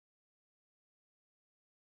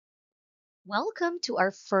Welcome to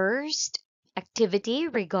our first activity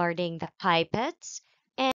regarding the pipettes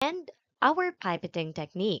and our pipetting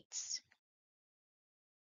techniques.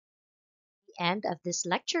 At the end of this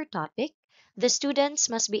lecture topic, the students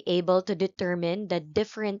must be able to determine the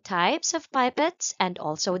different types of pipettes and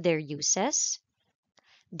also their uses,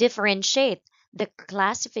 differentiate the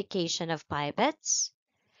classification of pipettes.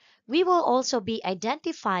 We will also be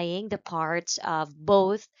identifying the parts of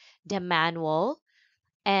both the manual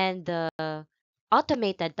and the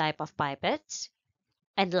automated type of pipettes.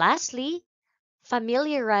 And lastly,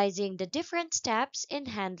 familiarizing the different steps in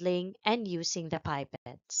handling and using the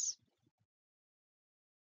pipettes.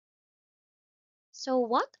 So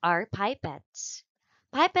what are pipettes?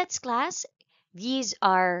 Pipettes class, these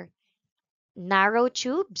are narrow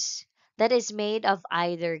tubes that is made of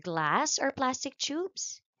either glass or plastic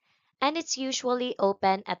tubes, and it's usually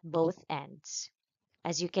open at both ends.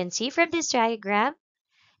 As you can see from this diagram,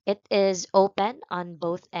 it is open on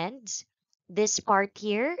both ends. This part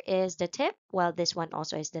here is the tip, while this one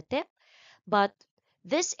also is the tip. But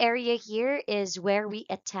this area here is where we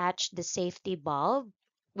attach the safety bulb,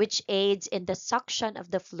 which aids in the suction of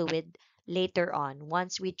the fluid later on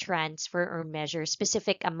once we transfer or measure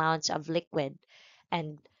specific amounts of liquid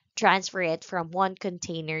and transfer it from one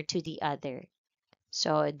container to the other.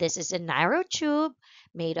 So this is a narrow tube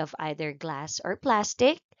made of either glass or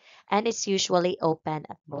plastic, and it's usually open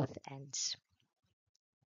at both ends.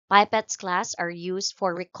 Pipettes class are used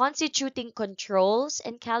for reconstituting controls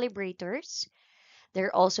and calibrators.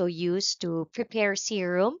 They're also used to prepare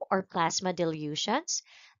serum or plasma dilutions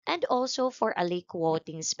and also for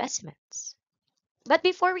aliquoting specimens. But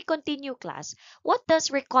before we continue class, what does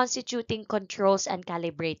reconstituting controls and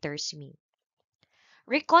calibrators mean?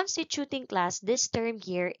 Reconstituting class, this term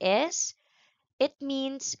here it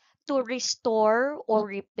means to restore or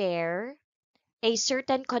repair a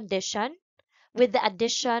certain condition with the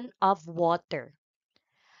addition of water.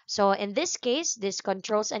 So in this case, these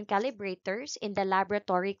controls and calibrators in the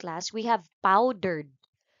laboratory class, we have powdered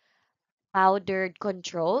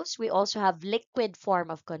controls. We also have liquid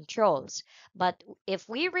form of controls. But if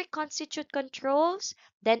we reconstitute controls,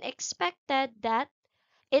 then expected that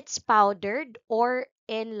it's powdered or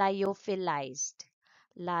in lyophilized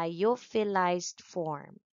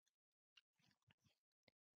form.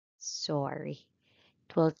 Sorry.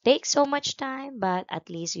 It will take so much time, but at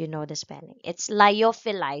least you know the spelling. It's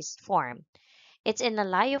lyophilized form. It's in a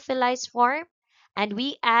lyophilized form, and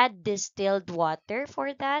we add distilled water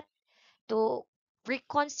for that to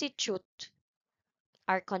reconstitute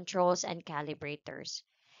our controls and calibrators.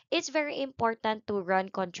 It's very important to run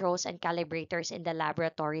controls and calibrators in the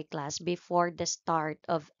laboratory class before the start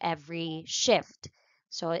of every shift.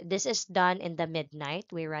 So this is done in the midnight.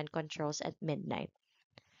 We run controls at midnight.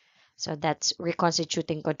 So that's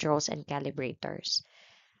reconstituting controls and calibrators.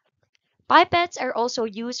 Pipettes are also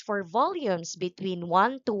used for volumes between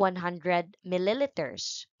 1 to 100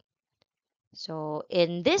 milliliters. So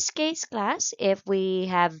in this case class, if we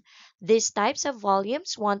have these types of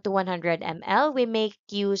volumes, 1 to 100 ml, we make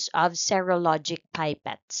use of serologic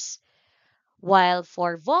pipettes. While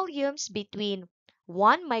for volumes between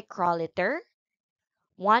 1 microliter,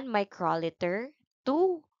 1 microliter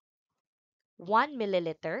to 1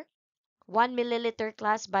 milliliter, 1 milliliter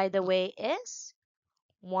class, by the way, is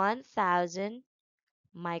 1,000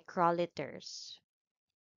 microliters.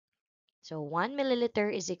 So 1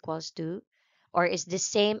 milliliter is equals to or is the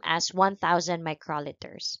same as 1,000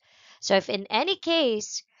 microliters. So if in any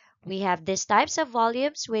case we have these types of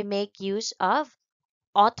volumes, we make use of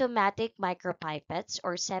automatic micropipettes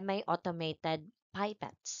or semi-automated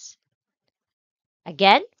pipettes.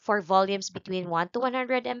 Again, for volumes between 1 to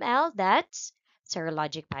 100 ml, that's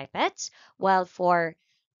serologic pipettes, while for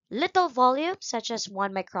little volumes such as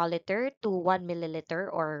 1 microliter to 1 milliliter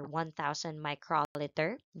or 1,000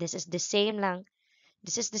 microliter, this is the same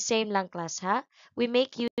lang class, ha? We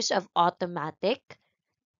make use of automatic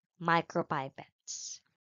micropipettes.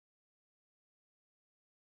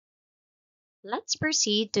 Let's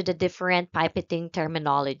proceed to the different pipetting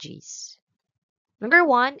terminologies. Number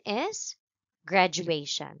one is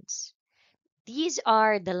graduations. These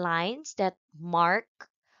are the lines that mark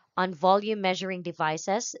on volume measuring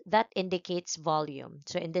devices that indicates volume.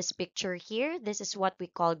 So in this picture here, this is what we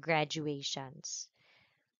call graduations.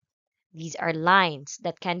 These are lines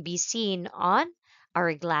that can be seen on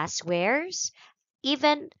our glasswares,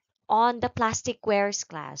 even on the plasticwares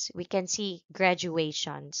class. We can see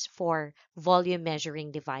graduations for volume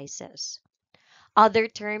measuring devices. Other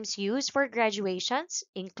terms used for graduations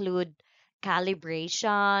include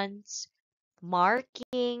calibrations,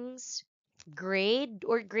 markings, grade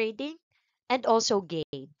or grading, and also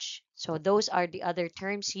gauge. So those are the other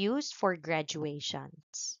terms used for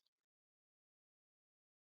graduations.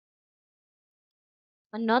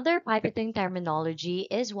 Another pipetting terminology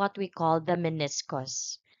is what we call the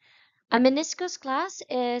meniscus. A meniscus class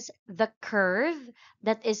is the curve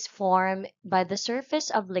that is formed by the surface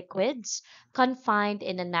of liquids confined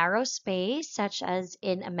in a narrow space, such as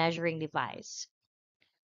in a measuring device.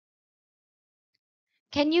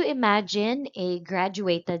 Can you imagine a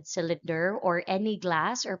graduated cylinder or any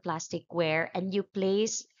glass or plastic ware and you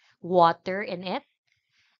place water in it?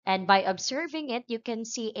 And by observing it, you can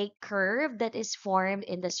see a curve that is formed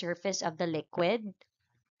in the surface of the liquid.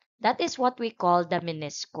 That is what we call the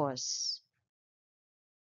meniscus.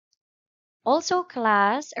 Also,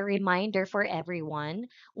 class, a reminder for everyone,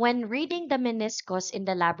 when reading the meniscus in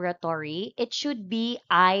the laboratory, it should be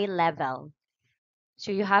eye level.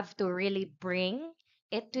 So you have to really bring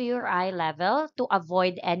it to your eye level to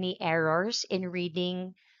avoid any errors in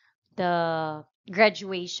reading the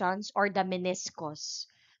graduations or the meniscus.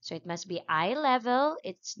 So it must be eye level,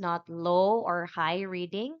 it's not low or high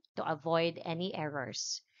reading to avoid any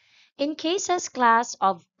errors. In cases class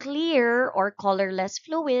of clear or colorless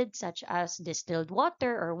fluid such as distilled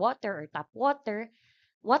water or tap water,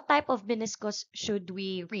 what type of meniscus should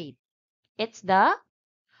we read? It's the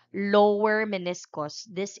lower meniscus,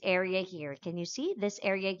 this area here. Can you see this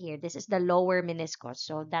area here? This is the lower meniscus.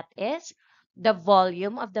 So that is the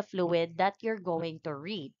volume of the fluid that you're going to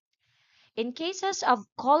read. In cases of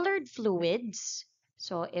colored fluids,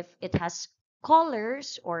 so if it has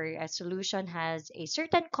colors or a solution has a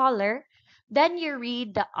certain color, then you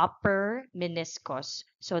read the upper meniscus.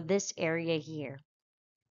 So this area here.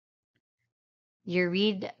 You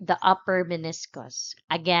read the upper meniscus.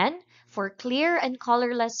 Again, for clear and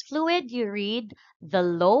colorless fluid, you read the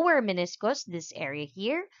lower meniscus, this area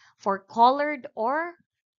here. For colored or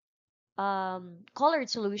colored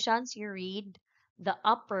solutions, you read the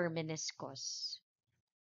upper meniscus.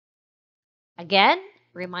 Again,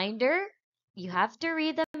 reminder, you have to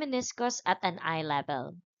read the meniscus at an eye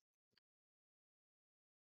level.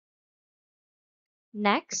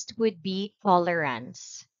 Next would be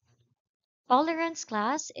tolerance. Tolerance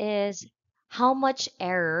class is how much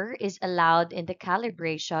error is allowed in the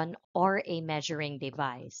calibration or a measuring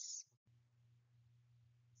device.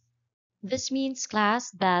 This means,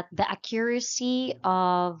 class, that the accuracy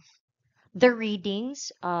of the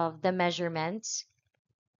readings of the measurements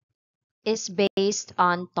is based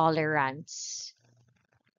on tolerance.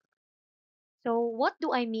 So what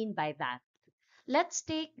do I mean by that? Let's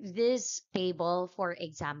take this table for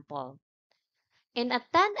example. In a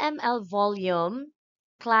 10 ml volume,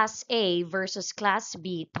 Class A versus Class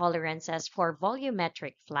B tolerances for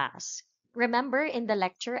volumetric flask. Remember in the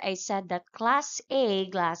lecture I said that Class A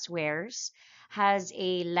glasswares has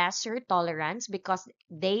a lesser tolerance because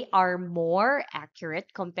they are more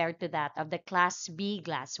accurate compared to that of the Class B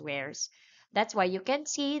glasswares. That's why you can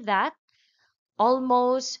see that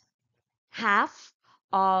almost half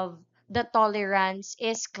of the tolerance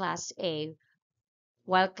is Class A,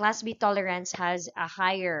 while Class B tolerance has a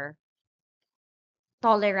higher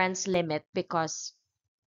tolerance limit because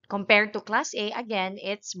compared to Class A, again,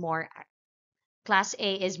 Class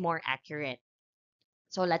A is more accurate.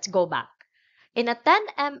 So let's go back. In a 10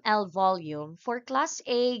 ml volume, for Class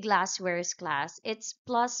A glasswares class, it's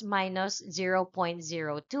plus minus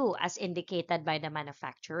 0.02 as indicated by the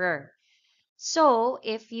manufacturer. So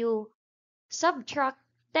if you subtract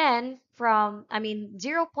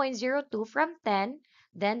 0.02 from 10,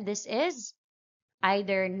 then this is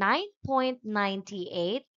either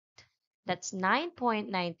 9.98, that's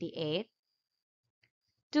 9.98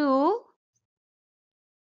 to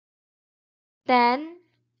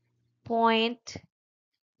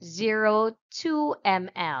 10.02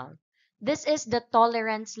 ml. This is the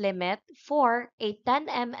tolerance limit for a 10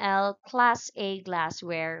 ml Class A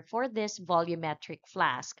glassware for this volumetric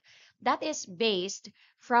flask. That is based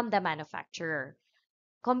from the manufacturer.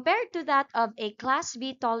 Compared to that of a Class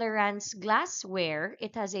B tolerance glassware,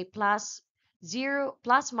 it has a plus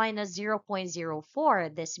minus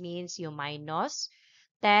 0.04. This means you minus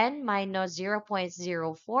 10 minus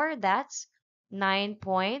 0.04, that's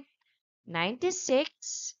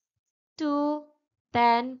 9.96 to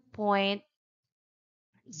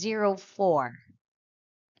 10.04.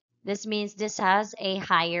 This means this has a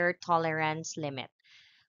higher tolerance limit.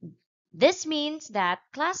 This means that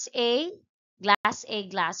Class A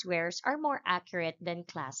glasswares are more accurate than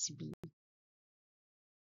Class B.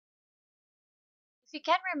 If you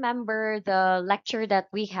can remember the lecture that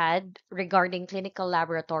we had regarding clinical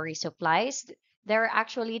laboratory supplies, There are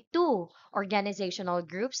actually two organizational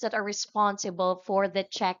groups that are responsible for the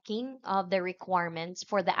checking of the requirements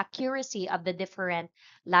for the accuracy of the different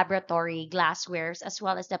laboratory glasswares as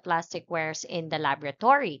well as the plasticwares in the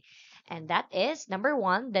laboratory. And that is number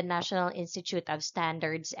one, the National Institute of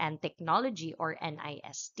Standards and Technology, or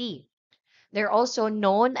NIST. They're also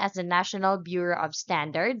known as the National Bureau of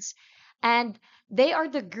Standards, and they are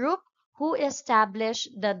the group who establish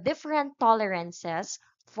the different tolerances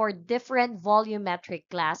for different volumetric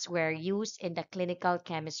glassware used in the clinical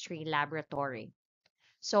chemistry laboratory.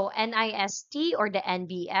 So NIST or the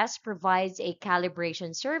NBS provides a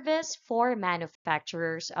calibration service for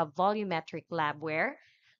manufacturers of volumetric labware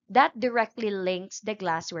that directly links the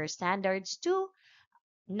glassware standards to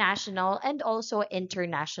national and also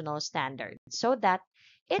international standards so that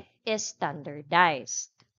it is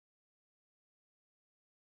standardized.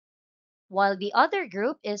 While the other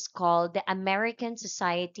group is called the American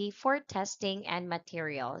Society for Testing and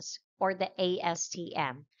Materials, or the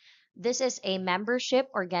ASTM. This is a membership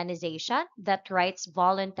organization that writes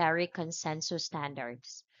voluntary consensus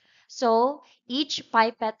standards. So each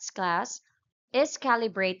pipette's class is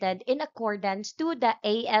calibrated in accordance to the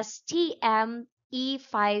ASTM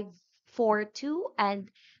E542 and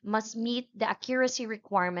must meet the accuracy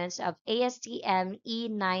requirements of ASTM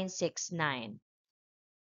E969.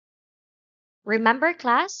 Remember,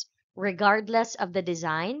 class, regardless of the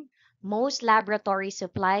design, most laboratory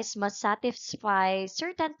supplies must satisfy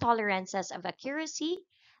certain tolerances of accuracy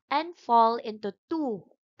and fall into two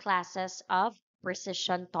classes of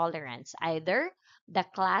precision tolerance, either the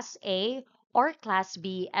class A or class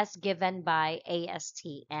B as given by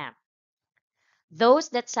ASTM. Those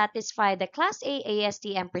that satisfy the class A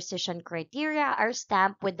ASTM precision criteria are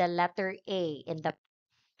stamped with the letter A in the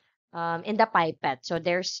pipette. So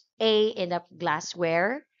there's A in the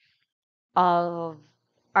glassware of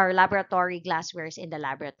our laboratory glasswares in the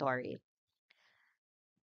laboratory.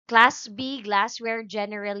 Class B glassware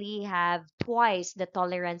generally have twice the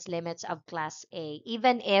tolerance limits of Class A,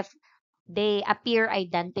 even if they appear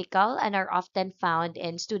identical and are often found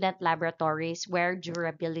in student laboratories where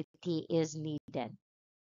durability is needed.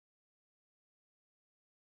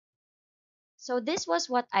 So this was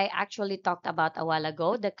what I actually talked about a while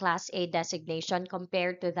ago, the Class A designation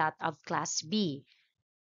compared to that of Class B.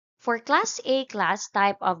 For Class A class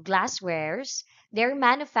type of glasswares, they're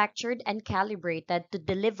manufactured and calibrated to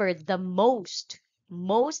deliver the most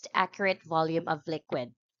accurate volume of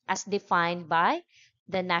liquid as defined by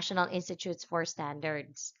the National Institutes for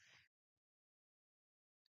Standards.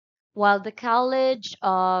 While the College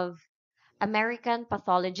of American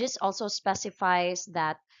Pathologists also specifies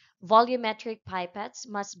that volumetric pipettes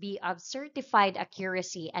must be of certified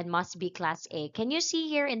accuracy and must be Class A. Can you see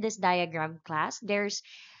here in this diagram, class? There's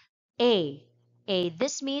A. A.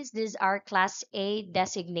 This means these are Class A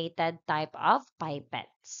designated type of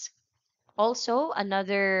pipettes. Also,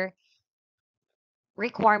 another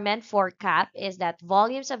requirement for CAP is that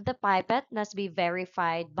volumes of the pipette must be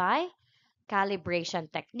verified by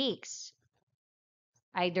calibration techniques,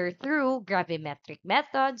 either through gravimetric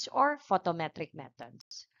methods or photometric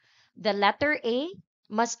methods. The letter A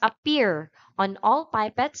must appear on all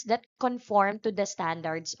pipettes that conform to the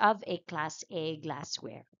standards of a Class A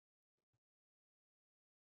glassware.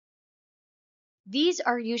 These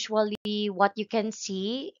are usually what you can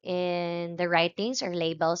see in the writings or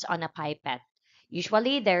labels on a pipette.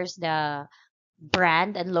 Usually there's the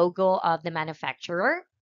brand and logo of the manufacturer,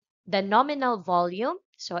 the nominal volume,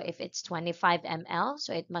 so if it's 25 ml,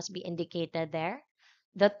 so it must be indicated there.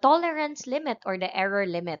 The tolerance limit or the error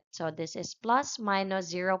limit, so this is plus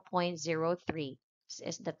minus 0.03. This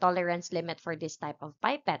is the tolerance limit for this type of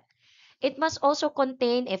pipette. It must also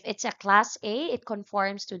contain, if it's a Class A, it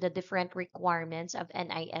conforms to the different requirements of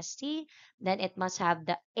NIST. Then it must have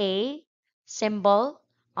the A symbol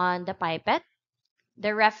on the pipette.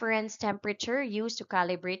 The reference temperature used to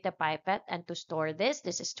calibrate the pipette and to store this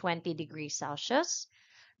is 20 degrees Celsius.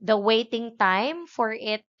 The waiting time for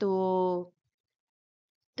it to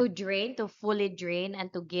drain, to fully drain,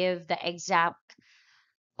 and to give the exact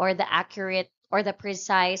or the accurate or the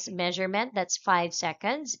precise measurement, that's 5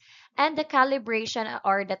 seconds. And the calibration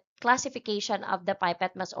or the classification of the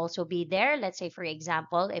pipette must also be there. Let's say, for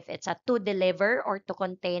example, if it's a to deliver or to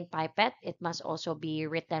contain pipette, it must also be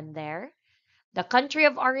written there. The country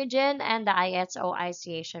of origin and the ISO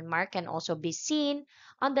isolation mark can also be seen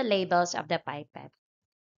on the labels of the pipette.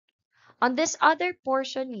 On this other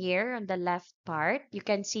portion here on the left part, you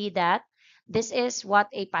can see that this is what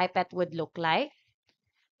a pipette would look like.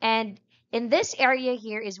 And in this area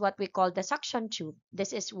here is what we call the suction tube.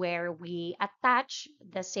 This is where we attach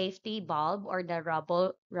the safety bulb or the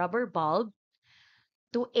rubber bulb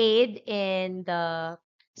to aid in the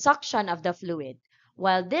suction of the fluid.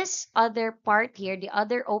 While this other part here, the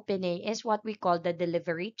other opening, is what we call the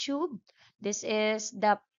delivery tube. This is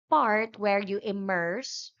the part where you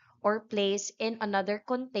immerse or place in another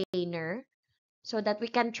container so that we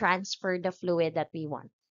can transfer the fluid that we want.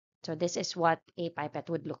 So this is what a pipette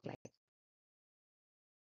would look like.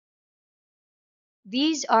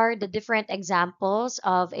 These are the different examples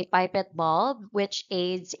of a pipette bulb which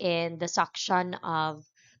aids in the suction of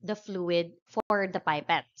the fluid for the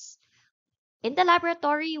pipettes. In the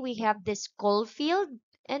laboratory, we have this Caulfield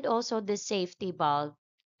and also the safety bulb.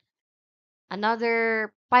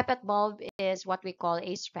 Another pipette bulb is what we call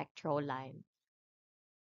a spectroline.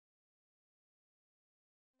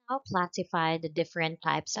 Now classify the different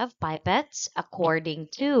types of pipettes according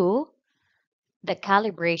to the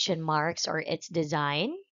calibration marks or its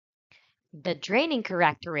design, the draining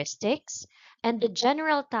characteristics, and the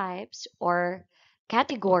general types or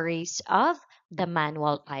categories of the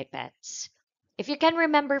manual pipettes. If you can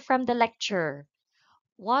remember from the lecture,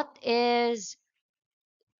 what is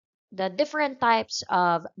the different types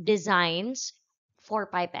of designs for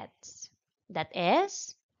pipettes? That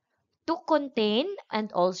is to contain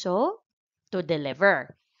and also to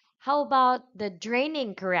deliver. How about the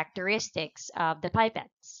draining characteristics of the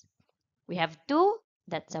pipettes? We have two,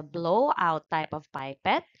 that's a blowout type of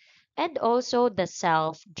pipette, and also the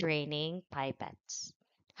self-draining pipettes.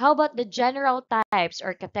 How about the general types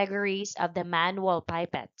or categories of the manual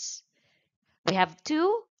pipettes? We have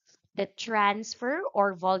two, the transfer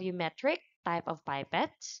or volumetric type of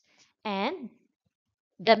pipettes, and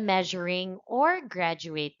the measuring or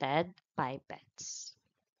graduated pipettes.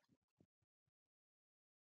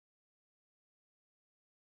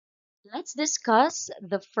 Let's discuss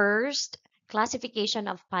the first classification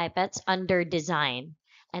of pipettes under design,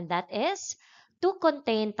 and that is to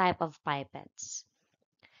contain type of pipettes.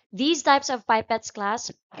 These types of pipettes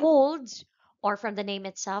class holds, or from the name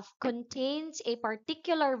itself, contains a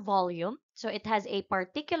particular volume. So it has a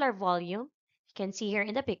particular volume. You can see here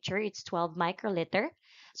in the picture, it's 12 microliter.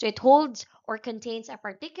 So it holds or contains a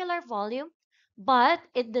particular volume, but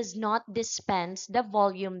it does not dispense the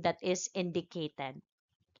volume that is indicated.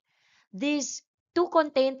 These two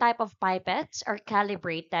contain type of pipettes are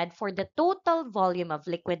calibrated for the total volume of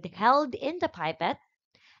liquid held in the pipette,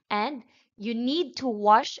 and you need to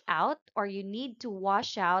wash out or you need to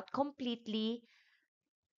wash out completely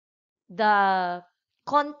the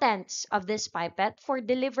contents of this pipette for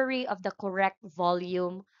delivery of the correct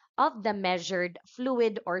volume of the measured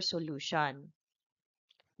fluid or solution.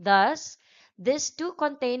 Thus, these two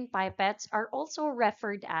contained pipettes are also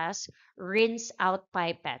referred as rinse out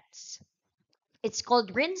pipettes. It's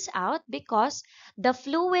called rinse out because the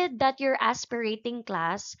fluid that you're aspirating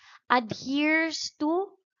class adheres to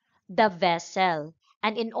the vessel.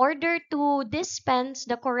 And in order to dispense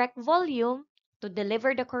the correct volume, to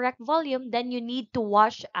deliver the correct volume, then you need to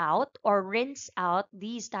wash out or rinse out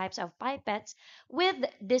these types of pipettes with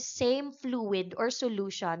the same fluid or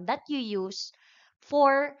solution that you use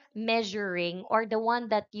for measuring or the one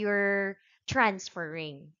that you're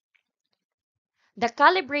transferring. The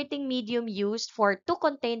calibrating medium used for to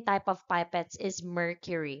contain type of pipettes is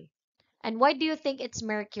mercury. And why do you think it's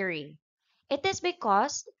mercury? It is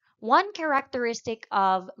because one characteristic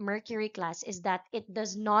of mercury class is that it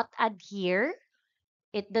does not adhere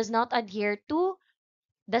to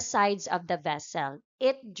the sides of the vessel.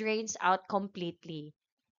 It drains out completely.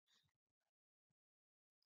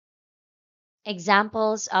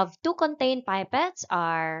 Examples of to contain pipettes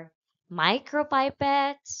are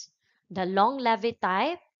micropipettes, the long levy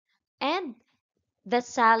type, and the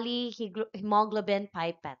Sally hemoglobin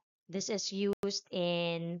pipette. This is used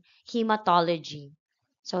in hematology.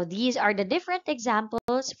 So these are the different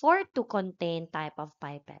examples for to contain type of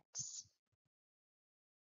pipettes.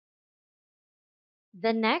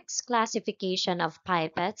 The next classification of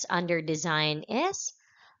pipettes under design is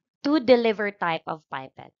to deliver type of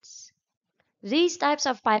pipettes. These types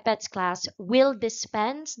of pipettes class will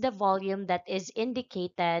dispense the volume that is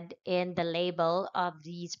indicated in the label of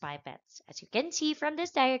these pipettes. As you can see from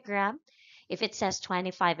this diagram, if it says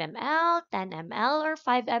 25 ml, 10 ml, or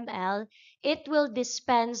 5 ml, it will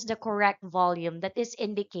dispense the correct volume that is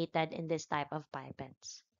indicated in this type of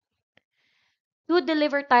pipettes. Two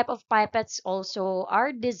deliver type of pipettes also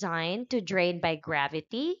are designed to drain by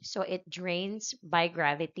gravity, so it drains by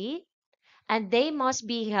gravity, and they must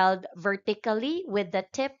be held vertically with the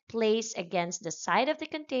tip placed against the side of the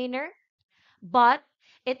container, but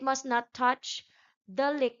it must not touch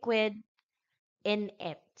the liquid in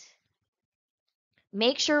it.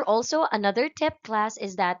 Make sure also another tip class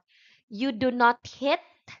is that you do not hit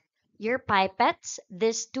your pipettes,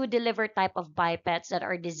 this to deliver type of pipettes that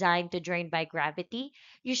are designed to drain by gravity,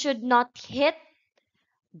 you should not hit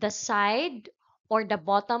the side or the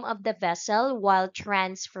bottom of the vessel while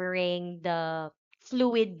transferring the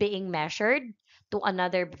fluid being measured to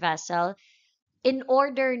another vessel in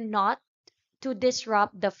order not to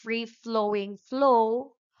disrupt the free flowing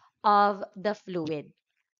flow of the fluid.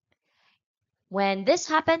 When this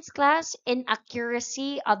happens, class,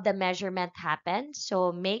 inaccuracy of the measurement happens.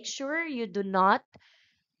 So make sure you do not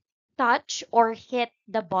touch or hit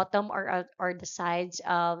the bottom or the sides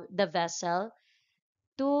of the vessel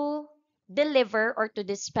to deliver or to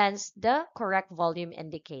dispense the correct volume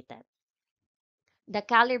indicated. The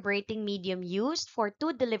calibrating medium used for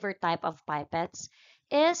to deliver type of pipettes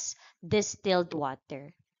is distilled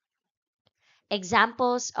water.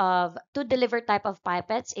 Examples of to deliver type of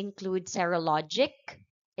pipettes include serologic,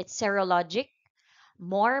 it's serologic,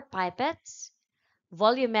 Moore pipettes,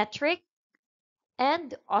 volumetric,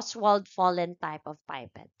 and Oswald Fallen type of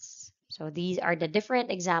pipettes. So these are the different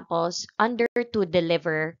examples under to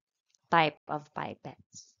deliver type of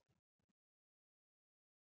pipettes.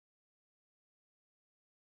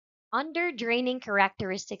 Under draining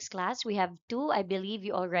characteristics class, we have two. I believe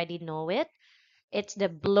you already know it. It's the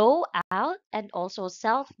blowout and also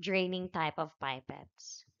self-draining type of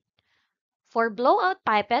pipettes. For blowout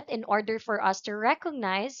pipette, in order for us to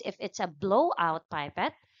recognize if it's a blowout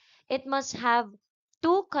pipette, it must have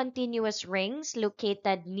two continuous rings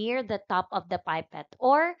located near the top of the pipette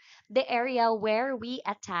or the area where we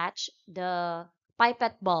attach the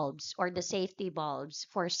pipette bulbs or the safety bulbs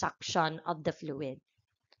for suction of the fluid.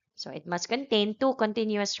 So it must contain two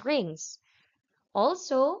continuous rings.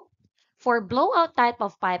 Also, for blowout type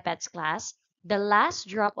of pipettes class, the last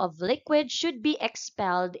drop of liquid should be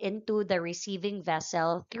expelled into the receiving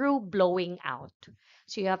vessel through blowing out.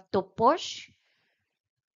 So you have to push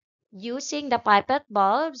using the pipette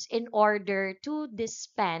bulbs in order to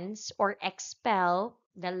dispense or expel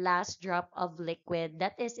the last drop of liquid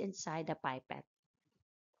that is inside the pipette.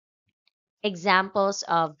 Examples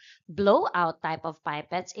of blowout type of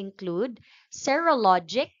pipettes include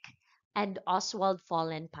serologic and Oswald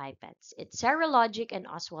Fallen pipettes. It's serologic and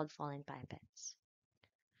Oswald Fallen pipettes.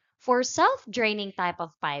 For self-draining type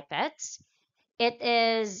of pipettes, it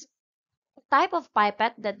is type of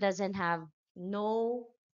pipette that doesn't have no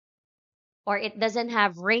or it doesn't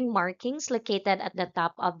have ring markings located at the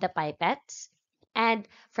top of the pipettes. And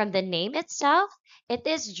from the name itself, it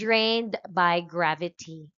is drained by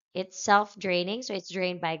gravity. It's self-draining, so it's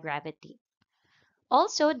drained by gravity.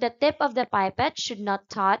 Also, the tip of the pipette should not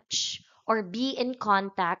touch or be in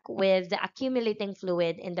contact with the accumulating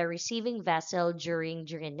fluid in the receiving vessel during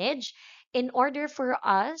drainage in order for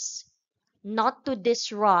us not to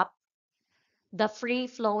disrupt the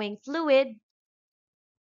free-flowing fluid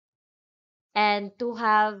and to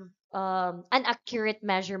have an accurate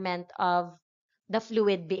measurement of the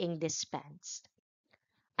fluid being dispensed.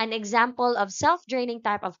 An example of self-draining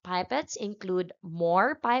type of pipettes include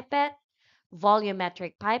Moore pipette,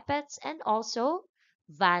 volumetric pipettes, and also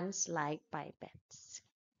Vance-like pipettes.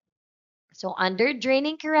 So under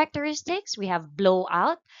draining characteristics, we have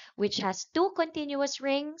blowout, which has two continuous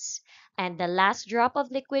rings, and the last drop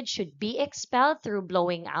of liquid should be expelled through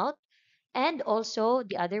blowing out. And also,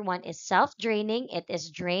 the other one is self-draining. It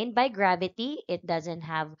is drained by gravity. It doesn't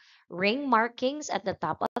have ring markings at the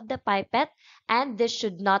top of the pipette, and this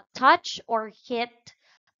should not touch or hit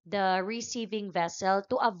the receiving vessel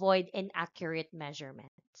to avoid inaccurate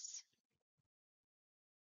measurements.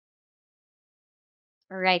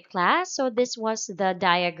 All right, class. So this was the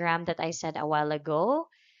diagram that I said a while ago.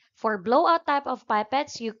 For blowout type of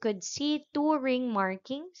pipettes, you could see two ring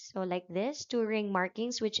markings. So like this, two ring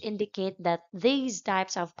markings, which indicate that these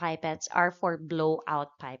types of pipettes are for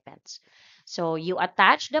blowout pipettes. So you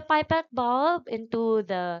attach the pipette bulb into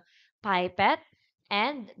the pipette,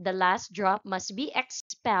 and the last drop must be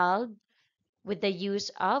expelled with the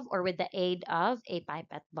use of or with the aid of a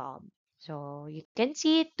pipette bulb. So you can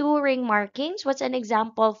see two ring markings. What's an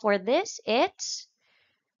example for this? It's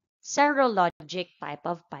serologic type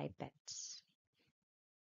of pipettes.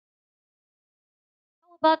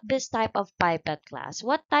 How about this type of pipette class?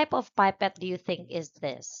 What type of pipette do you think is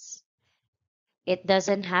this? It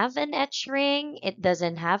doesn't have an etch ring. It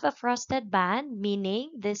doesn't have a frosted band,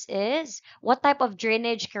 meaning this is what type of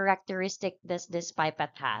drainage characteristic does this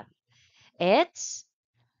pipette have? It's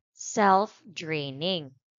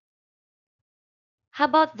self-draining. How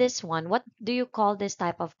about this one? What do you call this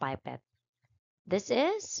type of pipette? This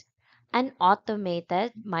is an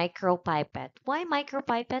automated micropipette. Why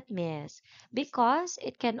micropipette, miss? Because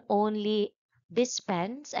it can only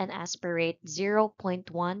dispense and aspirate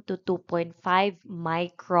 0.1 to 2.5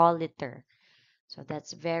 microliter. So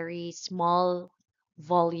that's very small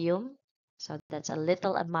volume. So that's a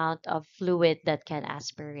little amount of fluid that can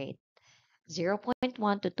aspirate.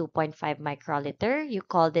 0.1 to 2.5 microliter. You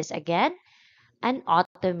call this again an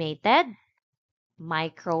automated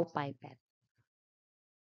micropipette.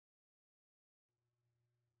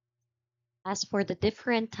 As for the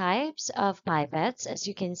different types of pipettes, as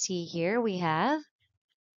you can see here, we have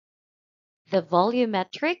the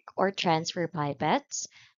volumetric or transfer pipettes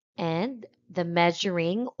and the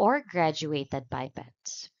measuring or graduated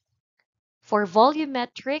pipettes. For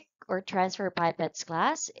volumetric or transfer pipettes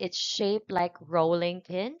class, it's shaped like rolling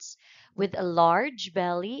pins with a large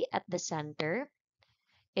belly at the center.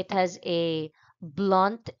 It has a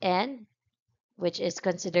blunt end, which is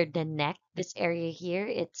considered the neck. This area here,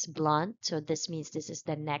 it's blunt, so this means this is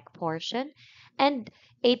the neck portion, and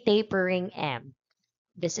a tapering end.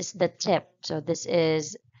 This is the tip. So this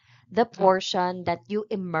is the portion that you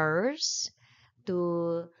immerse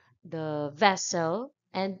to the vessel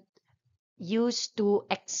and use to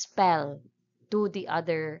expel to the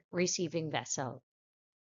other receiving vessel.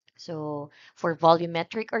 So for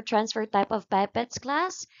volumetric or transfer type of pipettes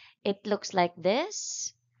class, it looks like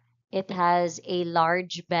this. It has a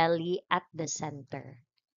large belly at the center.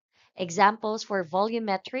 Examples for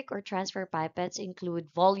volumetric or transfer pipettes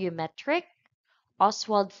include volumetric,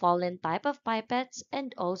 Oswald-Fallen type of pipettes,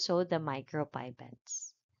 and also the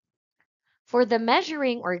micropipettes. For the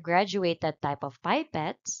measuring or graduated type of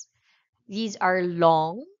pipettes, these are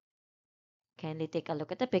long. Kindly take a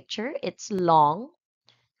look at the picture. It's long,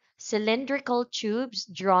 cylindrical tubes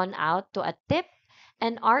drawn out to a tip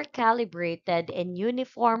and are calibrated in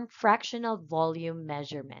uniform fractional volume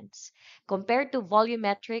measurements. Compared to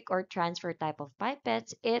volumetric or transfer type of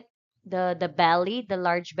pipettes, the belly, the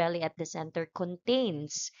large belly at the center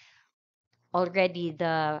contains already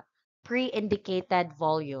the pre-indicated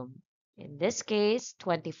volume. In this case,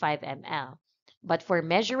 25 ml. But for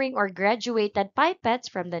measuring or graduated pipettes,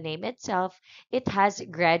 from the name itself, it has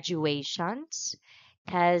graduations,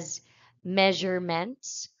 has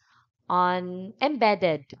measurements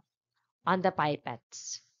embedded on the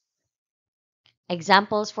pipettes.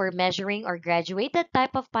 Examples for measuring or graduated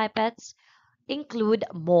type of pipettes include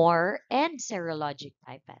Moore and serologic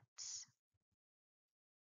pipettes.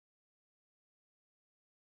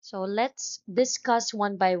 So let's discuss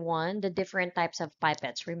one by one the different types of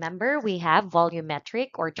pipettes. Remember, we have volumetric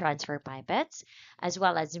or transfer pipettes, as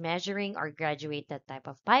well as measuring or graduated type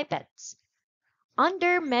of pipettes.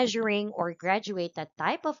 Under measuring or graduated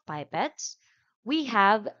type of pipettes, we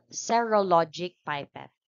have serologic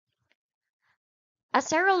pipette. A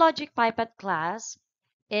serologic pipette class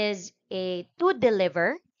is a to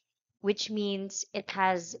deliver, which means it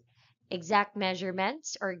has exact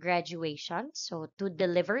measurements or graduations, so to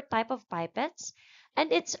deliver type of pipettes,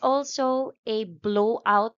 and it's also a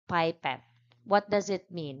blowout pipette. What does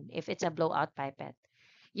it mean if it's a blowout pipette?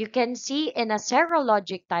 You can see in a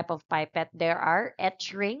serologic type of pipette, there are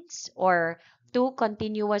etch rings or two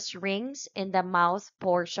continuous rings in the mouth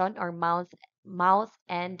portion or mouth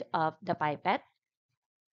end of the pipette.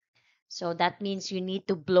 So that means you need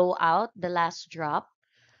to blow out the last drop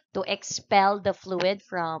to expel the fluid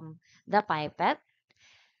from the pipette.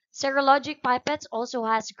 Serologic pipettes also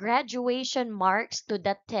has graduation marks to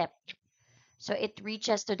the tip. So it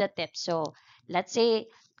reaches to the tip. So let's say,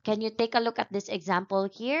 can you take a look at this example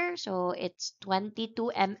here? So it's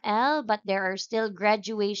 22 ml, but there are still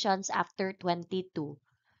graduations after 22.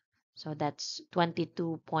 So that's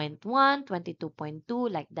 22.1,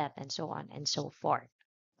 22.2, like that, and so on and so forth.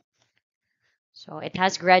 So it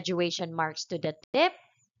has graduation marks to the tip.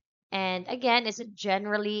 And again, it's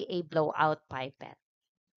generally a blowout pipette.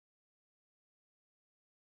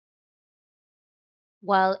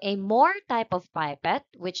 While a Moore type of pipette,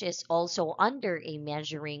 which is also under a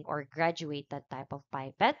measuring or graduated type of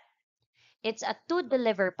pipette, it's a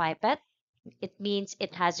to-deliver pipette. It means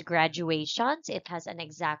it has graduations, it has an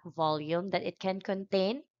exact volume that it can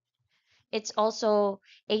contain. It's also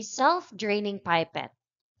a self-draining pipette.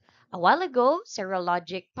 A while ago,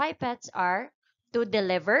 serologic pipettes are to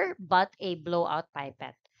deliver but a blowout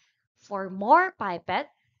pipette. For Moore pipette,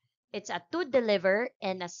 it's a to deliver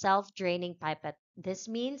and a self-draining pipette. This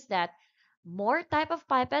means that Moore type of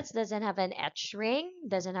pipettes doesn't have an etch ring,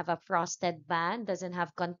 doesn't have a frosted band, doesn't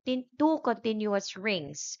have two continuous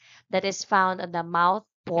rings that is found on the mouth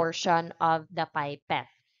portion of the pipette.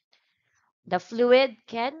 The fluid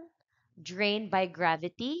can drain by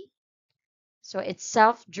gravity. So it's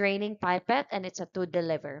self-draining pipette and it's a to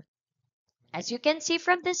deliver. As you can see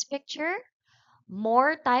from this picture,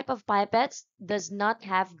 More type of pipettes does not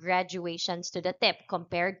have graduations to the tip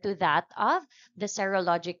compared to that of the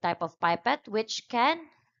serologic type of pipette, which can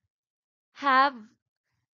have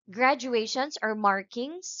graduations or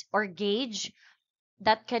markings or gauge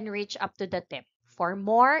that can reach up to the tip. For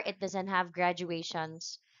more, it doesn't have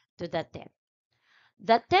graduations to the tip.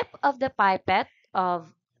 The tip of the pipette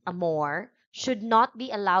of a more should not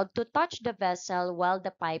be allowed to touch the vessel while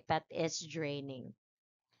the pipette is draining.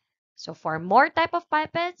 So for more type of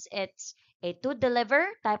pipettes, it's a to deliver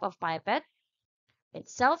type of pipette.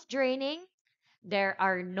 It's self-draining. There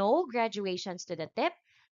are no graduations to the tip,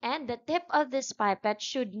 and the tip of this pipette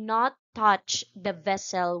should not touch the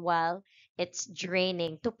vessel while it's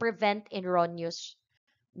draining to prevent erroneous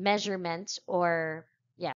measurements or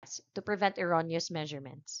yes, to prevent erroneous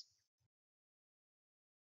measurements.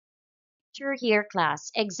 Picture here,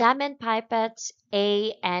 class. Examine pipettes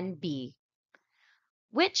A and B.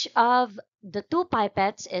 Which of the two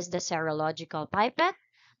pipettes is the serological pipette,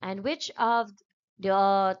 and which of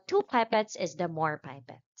the two pipettes is the more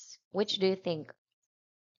pipettes? Which do you think?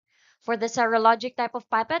 For the serologic type of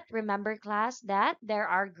pipette, remember class that there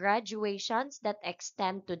are graduations that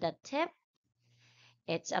extend to the tip.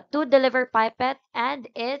 It's a to deliver pipette and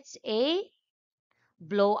it's a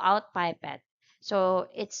blowout pipette. So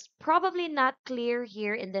it's probably not clear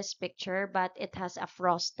here in this picture, but it has a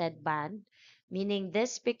frosted band, meaning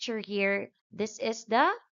this picture here, this is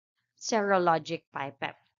the serologic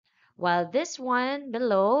pipette. While this one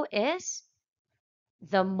below is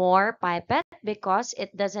the more pipette because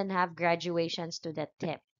it doesn't have graduations to the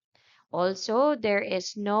tip. Also, there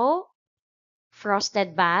is no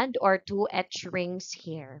frosted band or two etch rings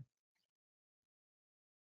here.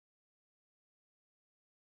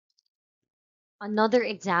 Another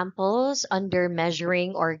examples under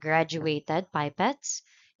measuring or graduated pipettes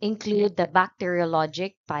include the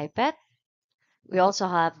bacteriologic pipette. We also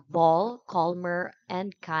have ball, Colmer,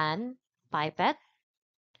 and can pipette.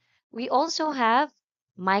 We also have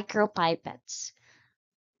micropipettes.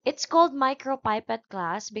 It's called micropipette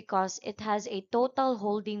class because it has a total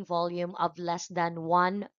holding volume of less than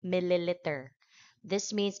 1 milliliter.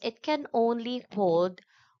 This means it can only hold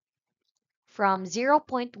from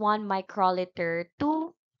 0.1 microliter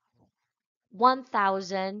to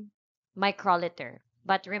 1000 microliter.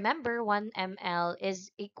 But remember, 1 ml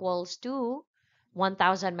is equals to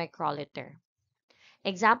 1000 microliter.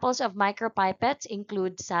 Examples of micropipettes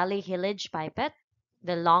include Sally Hillage pipette,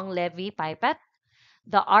 the Long Levy pipette,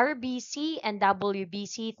 the RBC and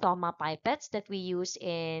WBC Thoma pipettes that we use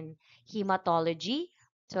in hematology.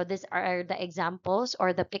 So these are the examples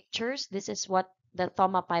or the pictures. This is what the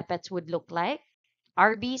Thoma pipettes would look like.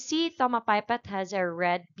 RBC Thoma pipette has a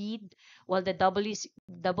red bead, while the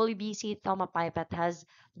WBC Thoma pipette has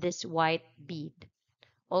this white bead.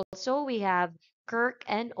 Also, we have Kirk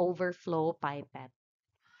and overflow pipette.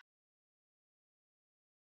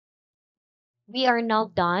 We are now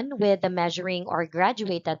done with the measuring or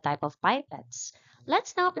graduated type of pipettes.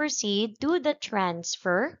 Let's now proceed to the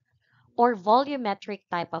transfer or volumetric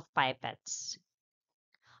type of pipettes.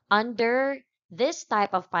 Under this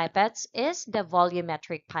type of pipettes is the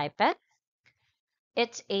volumetric pipette.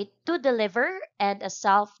 It's a to deliver and a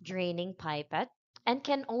self-draining pipette and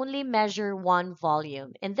can only measure one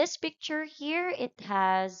volume. In this picture here, it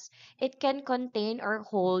can contain or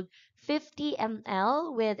hold 50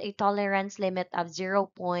 ml with a tolerance limit of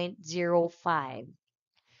 0.05.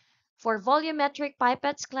 For volumetric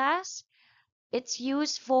pipettes class, it's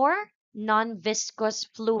used for non-viscous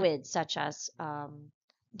fluids such as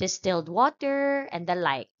distilled water and the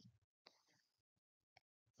like.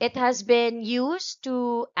 It has been used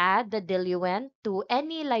to add the diluent to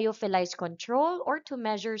any lyophilized control or to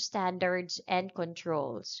measure standards and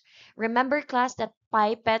controls. Remember, class, that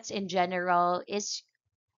pipettes in general is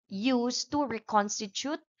used to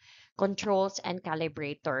reconstitute controls and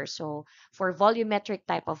calibrators. So for volumetric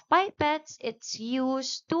type of pipettes, it's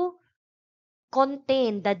used to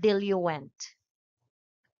contain the diluent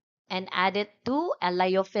and add it to a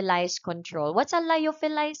lyophilized control. What's a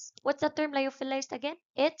lyophilized? What's the term lyophilized again?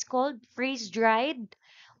 It's called freeze-dried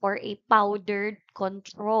or a powdered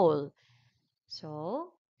control.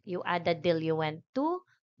 So, you add the diluent to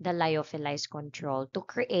the lyophilized control to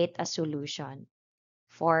create a solution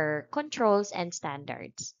for controls and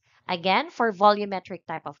standards. Again, for volumetric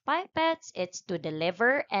type of pipettes, it's to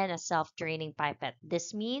deliver and a self-draining pipette.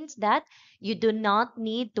 This means that you do not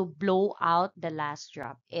need to blow out the last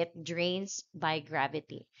drop. It drains by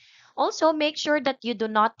gravity. Also, make sure that you do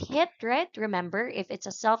not hit, right? Remember, if it's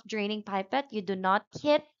a self-draining pipette, you do not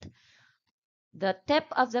hit the tip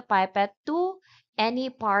of the pipette to any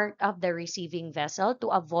part of the receiving vessel to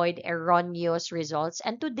avoid erroneous results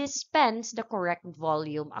and to dispense the correct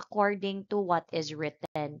volume according to what is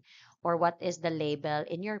written or what is the label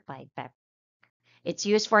in your pipette. It's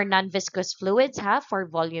used for non-viscous fluids, for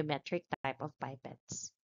volumetric type of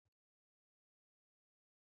pipettes.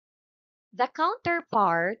 The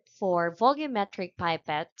counterpart for volumetric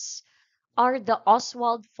pipettes are the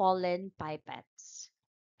Oswald-Follen pipettes.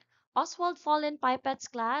 Oswald-Follen pipettes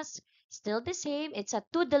class, still the same. It's a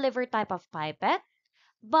two-deliver type of pipette,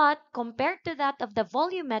 but compared to that of the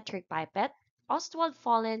volumetric pipette,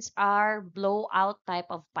 Oswald-Follens are blowout type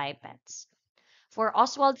of pipettes. For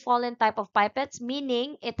Oswald-Follen type of pipettes,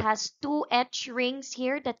 meaning it has two edge rings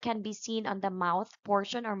here that can be seen on the mouth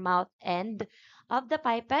portion or mouth end of the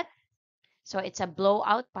pipette. So it's a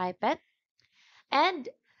blowout pipette. And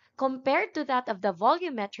compared to that of the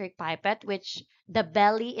volumetric pipette, which the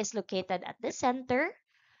belly is located at the center,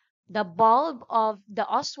 the bulb of the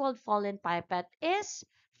Oswald-Follen pipette is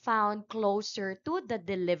found closer to the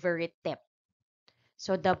delivery tip.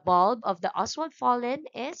 So the bulb of the Oswald-Follen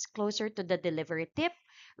is closer to the delivery tip,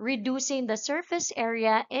 reducing the surface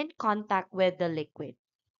area in contact with the liquid.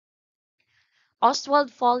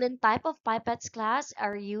 Ostwald-Follen type of pipettes class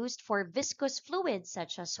are used for viscous fluids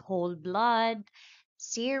such as whole blood,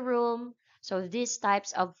 serum, so these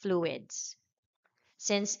types of fluids.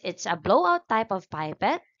 Since it's a blowout type of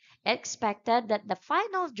pipette, expected that the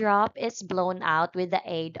final drop is blown out with the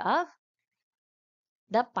aid of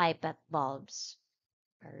the pipette bulbs.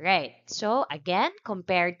 Alright, so again,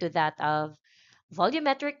 compared to that of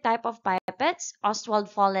volumetric type of pipettes,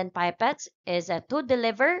 Ostwald-Follen pipettes is a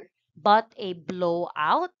two-deliver but a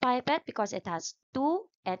blowout pipette because it has two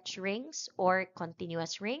edge rings or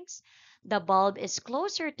continuous rings. The bulb is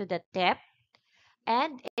closer to the tip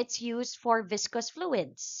and it's used for viscous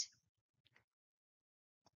fluids.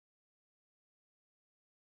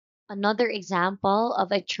 Another example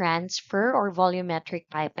of a transfer or volumetric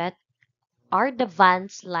pipette are the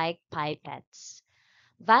Vance-like pipettes.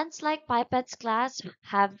 Vance-like pipettes class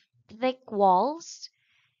have thick walls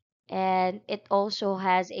and it also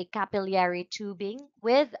has a capillary tubing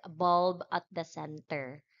with a bulb at the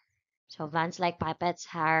center. So Vance-like pipettes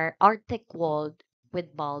are thick-walled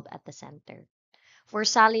with bulb at the center. For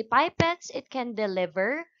Sally pipettes, it can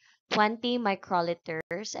deliver 20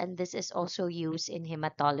 microliters and this is also used in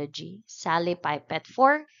hematology. Sally pipette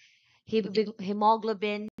for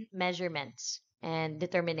hemoglobin measurements and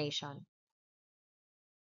determination.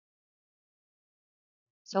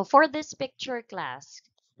 So for this picture class,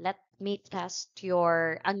 let me test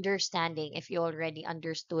your understanding if you already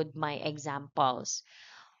understood my examples.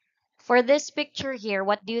 For this picture here,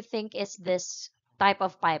 what do you think is this type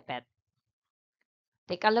of pipette?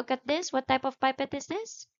 Take a look at this. What type of pipette is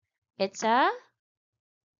this? It's a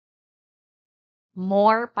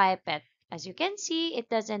Moore pipette. As you can see, it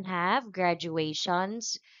doesn't have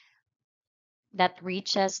graduations that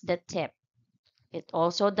reaches the tip. It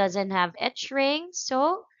also doesn't have edge rings,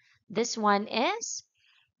 so this one is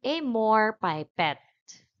a Moore pipette.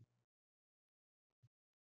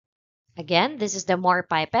 Again, this is the Moore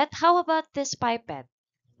pipette. How about this pipette?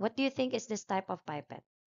 What do you think is this type of pipette?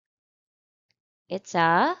 It's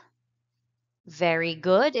a very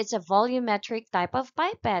good. It's a volumetric type of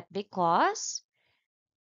pipette because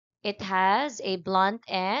it has a blunt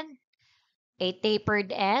end, a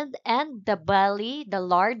tapered end, and the belly, the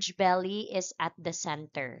large belly is at the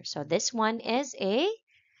center. So this one is a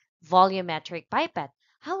volumetric pipette.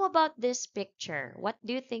 How about this picture? What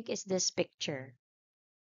do you think is this picture?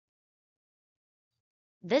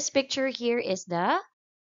 This picture here is the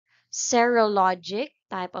serologic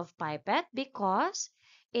type of pipette because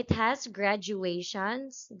it has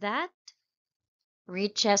graduations that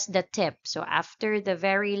reaches the tip. So after the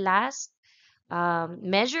very last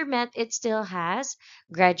measurement, it still has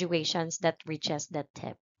graduations that reaches the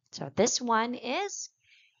tip. So this one is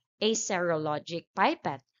a serologic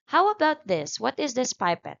pipette. How about this? What is this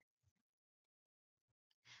pipette?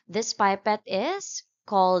 This pipette is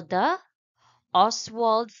called the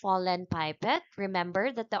Oswald-Follen pipette.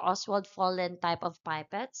 Remember that the Oswald-Follen type of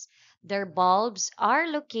pipettes, their bulbs are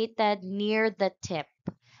located near the tip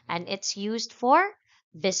and it's used for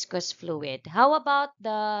viscous fluid. How about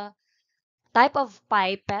the type of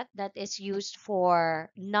pipette that is used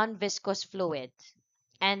for non-viscous fluid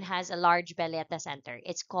and has a large belly at the center?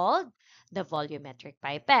 It's called the volumetric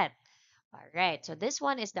pipette. All right, so this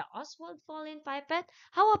one is the Oswald-Follen pipette.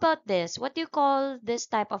 How about this? What do you call this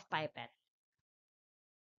type of pipette?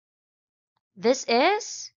 This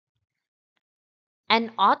is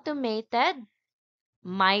an automated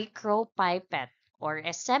micropipette or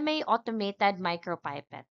a semi-automated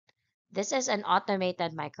micropipette. This is an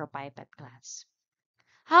automated micropipette class.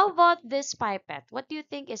 How about this pipette? What do you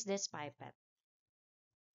think is this pipette?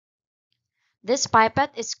 This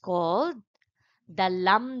pipette is called the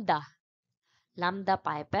lambda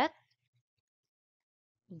pipette.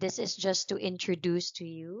 This is just to introduce to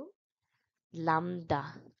you lambda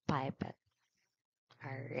pipette.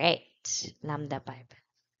 All right, lambda pipette.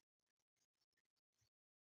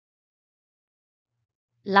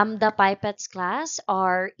 Lambda pipettes class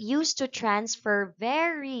are used to transfer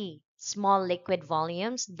very small liquid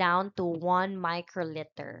volumes down to 1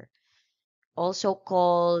 microliter, also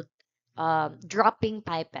called dropping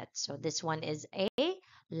pipette. So this one is a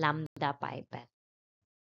lambda pipette.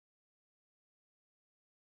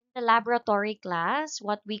 The laboratory class,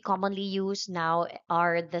 what we commonly use now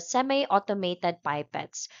are the semi-automated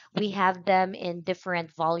pipettes. We have them in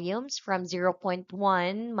different volumes from zero point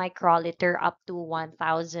 0.1 microliter up to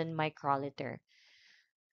 1000 microliter.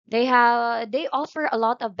 They offer a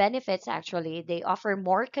lot of benefits actually. They offer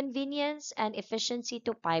more convenience and efficiency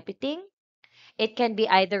to pipetting. It can be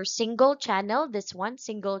either single channel, this one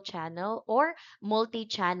single channel, or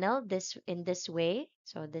multi-channel this in this way.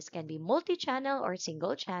 So this can be multi-channel or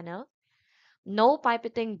single channel. No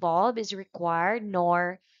pipetting bulb is required,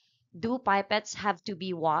 nor do pipettes have to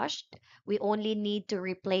be washed. We only need to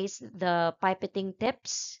replace the pipetting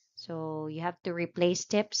tips. So you have to replace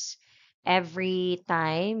tips every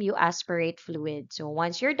time you aspirate fluid. So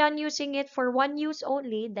once you're done using it for one use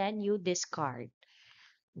only, then you discard.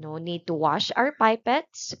 No need to wash our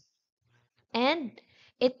pipettes. And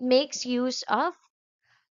it makes use of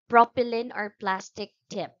propylene or plastic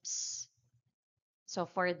tips. So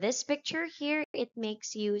for this picture here, it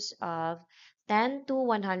makes use of 10 to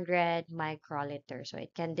 100 microliter. So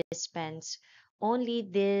it can dispense only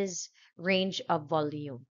this range of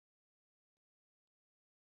volume.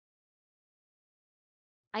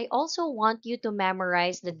 I also want you to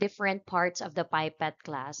memorize the different parts of the pipette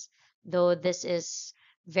class. Though this is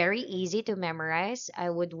very easy to memorize, I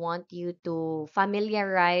would want you to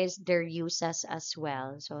familiarize their uses as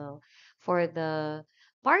well. So for the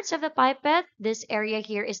parts of the pipette, this area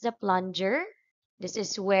here is the plunger. This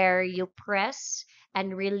is where you press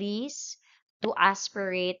and release to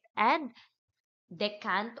aspirate and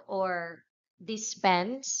decant or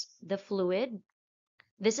dispense the fluid.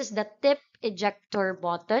 This is the tip ejector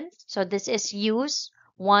button. So this is used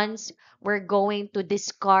once we're going to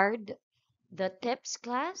discard the tips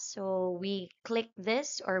class. So we click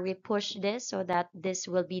this or we push this so that this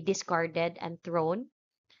will be discarded and thrown.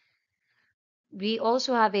 We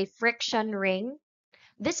also have a friction ring.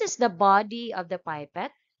 This is the body of the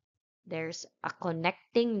pipette. There's a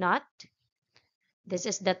connecting nut. This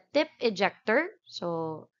is the tip ejector.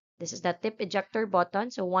 So this is the tip ejector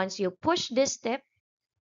button. So once you push this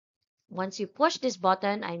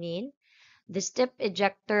button, the tip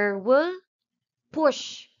ejector will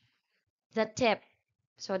push the tip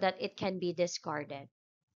so that it can be discarded.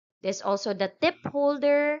 There's also the tip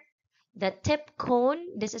holder, the tip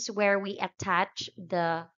cone. This is where we attach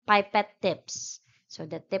the pipette tips. So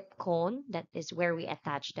the tip cone, that is where we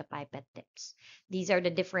attach the pipette tips. These are the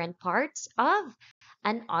different parts of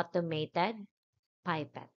an automated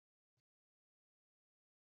pipette.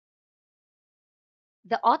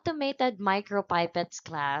 The automated micropipettes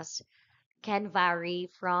class can vary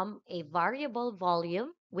from a variable volume,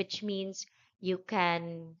 which means you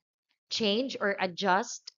can change or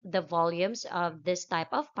adjust the volumes of this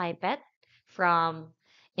type of pipette from,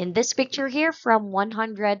 in this picture here, from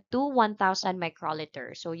 100 to 1000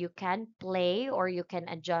 microliter. So you can play or you can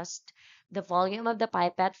adjust the volume of the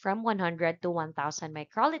pipette from 100 to 1000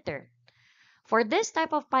 microliter. For this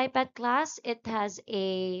type of pipette class, it has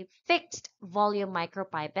a fixed volume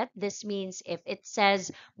micropipette. This means if it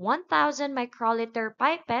says 1000 microliter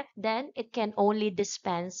pipette, then it can only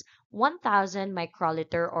dispense 1000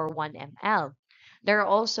 microliter or 1 ml. There are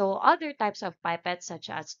also other types of pipettes such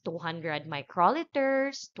as 200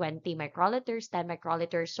 microliters, 20 microliters, 10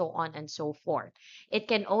 microliters, so on and so forth. It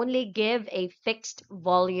can only give a fixed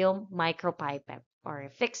volume micropipette or a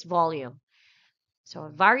fixed volume. So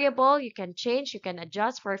variable, you can change, you can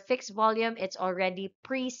adjust. For fixed volume, it's already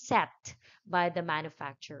preset by the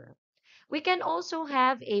manufacturer. We can also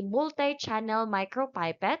have a multi-channel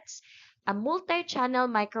micropipettes. A multi-channel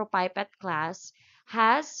micropipette class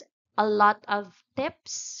has a lot of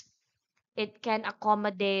tips. It can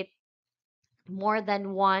accommodate more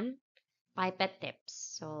than one pipette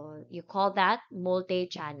tips. So you call that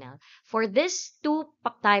multi-channel. For these two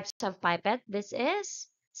types of pipette, this is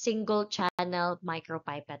single channel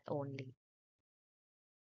micropipette only.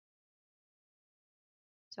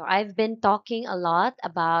 So I've been talking a lot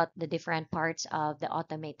about the different parts of the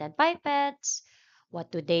automated pipettes. What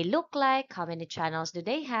do they look like? How many channels do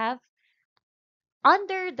they have?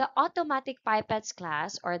 Under the automatic pipettes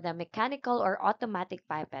class or the mechanical or automatic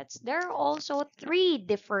pipettes, there are also three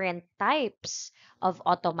different types of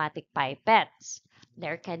automatic pipettes.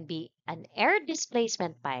 There can be an air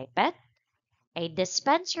displacement pipette, a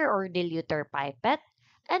dispenser or diluter pipette,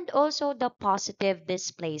 and also the positive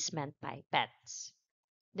displacement pipettes.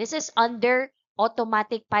 This is under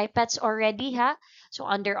automatic pipettes already, ha? So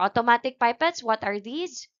under automatic pipettes, what are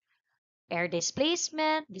these? Air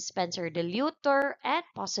displacement, dispenser diluter, and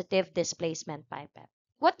positive displacement pipette.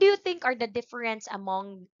 What do you think are the difference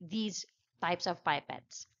among these types of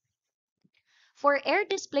pipettes? For air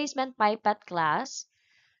displacement pipette class,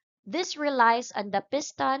 this relies on the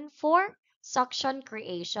piston for suction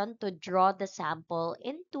creation to draw the sample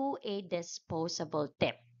into a disposable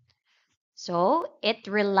tip. So it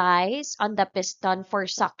relies on the piston for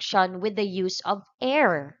suction with the use of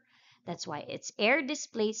air. That's why it's air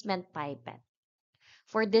displacement pipette.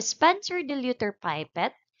 For dispenser diluter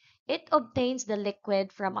pipette, it obtains the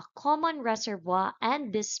liquid from a common reservoir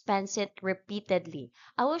and dispense it repeatedly.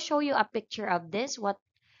 I will show you a picture of this. What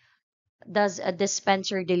does a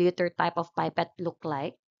dispenser diluter type of pipette look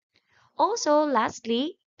like? Also,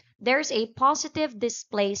 lastly, there's a positive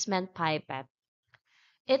displacement pipette.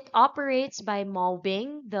 It operates by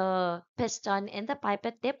moving the piston in the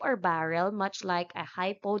pipette tip or barrel, much like a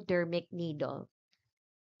hypodermic needle.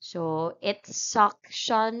 So it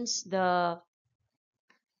suctions the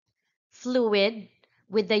fluid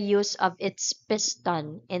with the use of its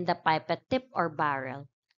piston in the pipette tip or barrel.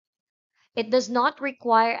 It does not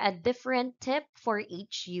require a different tip for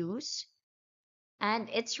each use, and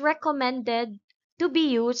it's recommended to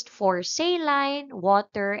be used for saline,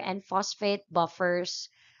 water, and phosphate buffers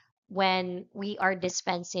when we are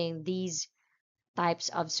dispensing these types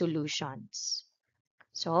of solutions.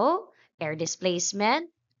 So, air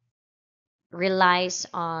displacement relies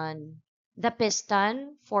on the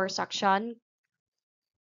piston for suction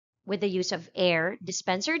with the use of air.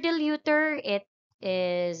 Dispenser diluter,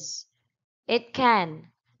 is it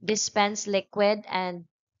can dispense liquid and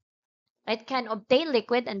it can obtain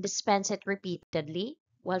liquid and dispense it repeatedly.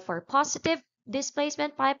 While for positive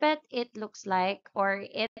displacement pipette, it looks like or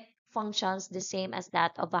it functions the same as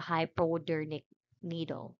that of a hypodermic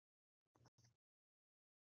needle.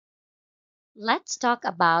 Let's talk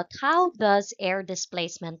about how does air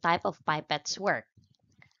displacement type of pipettes work.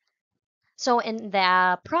 So in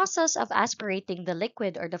the process of aspirating the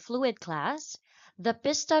liquid or the fluid class, the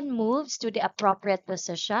piston moves to the appropriate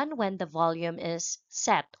position when the volume is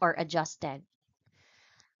set or adjusted.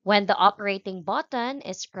 When the operating button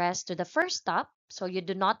is pressed to the first stop, so you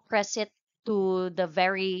do not press it to the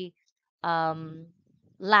very um,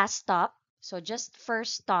 last stop, so just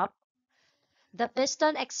first stop, the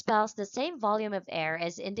piston expels the same volume of air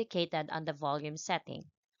as indicated on the volume setting.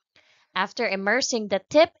 After immersing the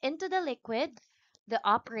tip into the liquid, the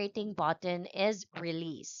operating button is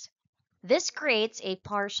released. This creates a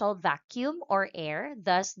partial vacuum or air,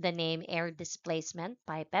 thus the name air displacement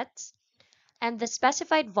pipettes, and the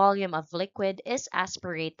specified volume of liquid is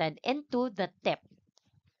aspirated into the tip.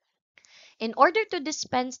 In order to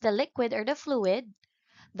dispense the liquid or the fluid,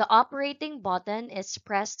 the operating button is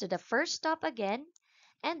pressed to the first stop again,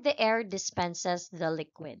 and the air dispenses the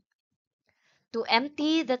liquid. To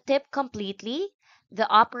empty the tip completely, the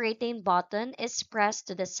operating button is pressed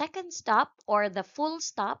to the second stop or the full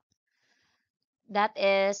stop. That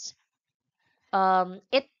is,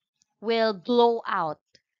 it will blow out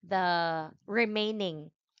the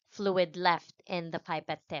remaining fluid left in the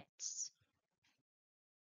pipette tips.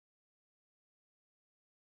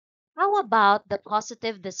 How about the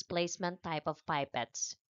positive displacement type of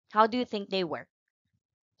pipettes? How do you think they work?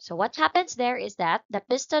 So what happens there is that the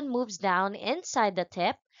piston moves down inside the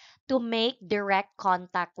tip to make direct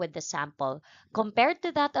contact with the sample. Compared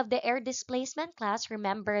to that of the air displacement class,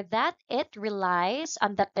 remember that it relies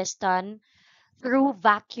on the piston through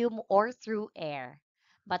vacuum or through air.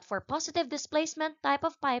 But for positive displacement type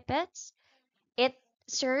of pipettes, it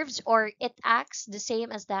serves or it acts the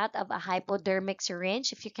same as that of a hypodermic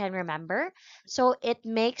syringe, if you can remember. So it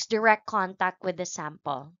makes direct contact with the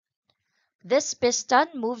sample. This piston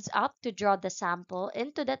moves up to draw the sample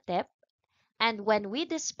into the tip, and when we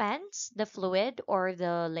dispense the fluid or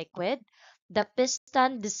the liquid, the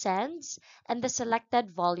piston descends and the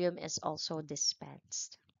selected volume is also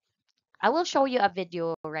dispensed. I will show you a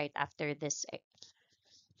video right after this.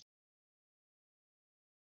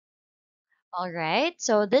 All right,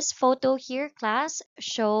 so this photo here, class,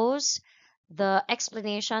 shows the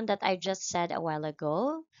explanation that I just said a while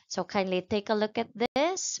ago. So kindly take a look at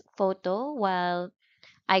this photo while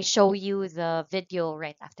I show you the video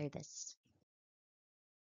right after this.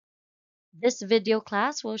 This video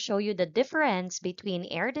class will show you the difference between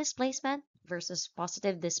air displacement versus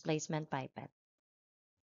positive displacement pipette.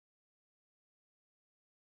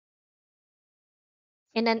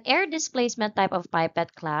 In an air displacement type of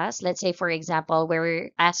pipette class, let's say for example,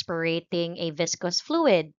 we're aspirating a viscous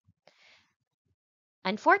fluid.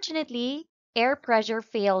 Unfortunately, air pressure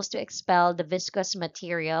fails to expel the viscous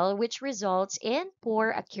material, which results in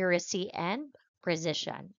poor accuracy and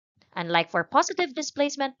precision. Unlike for positive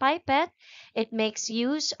displacement pipette, it makes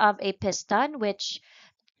use of a piston which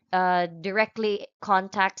directly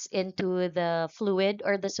contacts into the fluid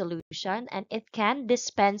or the solution, and it can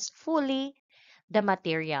dispense fully the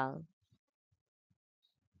material.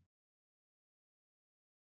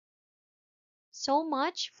 So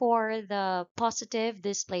much for the positive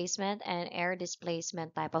displacement and air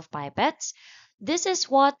displacement type of pipettes. This is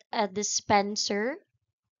what a dispenser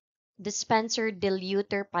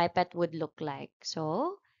diluter pipette would look like.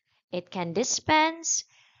 So it can dispense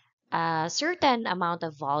a certain amount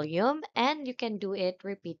of volume and you can do it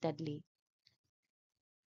repeatedly.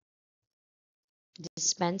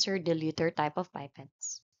 Dispenser diluter type of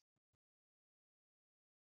pipettes.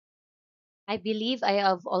 I believe I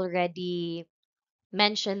have already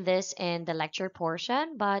mentioned this in the lecture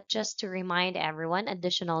portion, but just to remind everyone,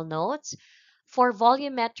 additional notes. For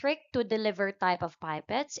volumetric to deliver type of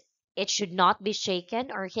pipettes, it should not be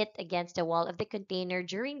shaken or hit against the wall of the container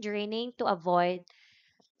during draining to avoid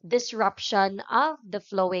disruption of the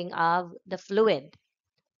flowing of the fluid.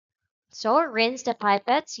 So rinse the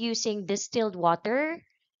pipettes using distilled water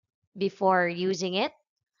before using it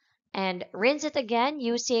and rinse it again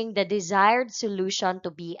using the desired solution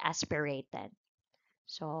to be aspirated.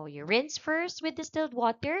 So you rinse first with distilled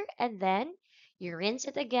water and then you rinse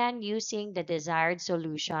it again using the desired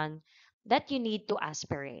solution that you need to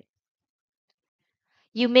aspirate.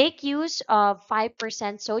 You make use of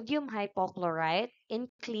 5% sodium hypochlorite in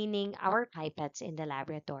cleaning our pipettes in the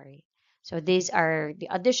laboratory. So these are the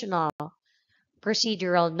additional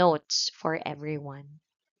procedural notes for everyone.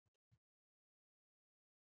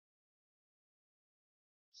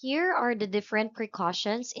 Here are the different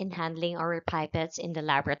precautions in handling our pipettes in the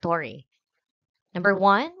laboratory. Number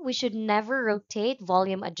one, we should never rotate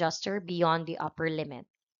volume adjuster beyond the upper limit.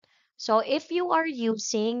 So if you are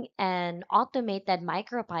using an automated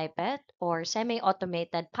micropipette or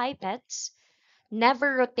semi-automated pipettes,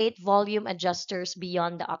 never rotate volume adjusters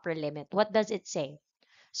beyond the upper limit. What does it say?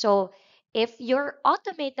 So if your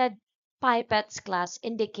automated pipettes class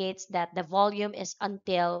indicates that the volume is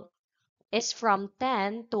from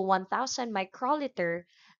 10 to 1000 microliter,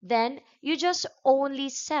 then you just only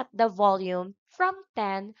set the volume from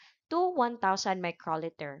 10 to 1000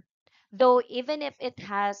 microliter. Though even if it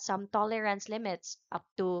has some tolerance limits up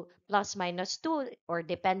to plus minus 2 or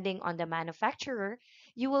depending on the manufacturer,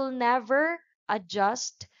 you will never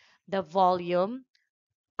adjust the volume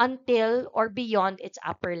until or beyond its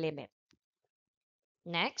upper limit.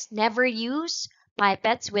 Next, never use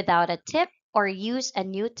pipettes without a tip or use a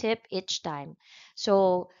new tip each time.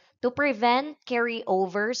 So, to prevent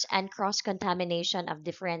carryovers and cross-contamination of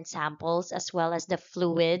different samples as well as the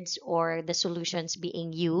fluids or the solutions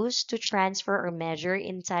being used to transfer or measure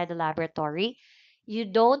inside the laboratory, you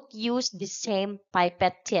don't use the same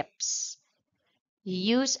pipette tips.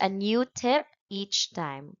 You use a new tip each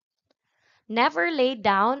time. Never lay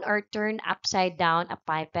down or turn upside down a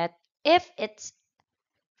pipette if it's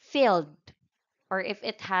filled or if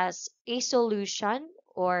it has a solution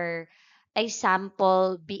or a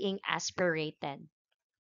sample being aspirated.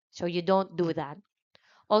 So you don't do that.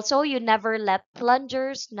 Also, you never let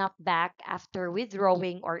plunger snap back after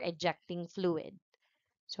withdrawing or ejecting fluid.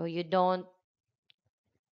 So you don't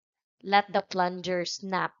let the plunger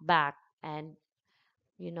snap back and,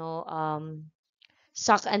 you know,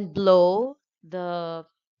 suck and blow the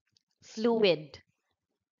fluid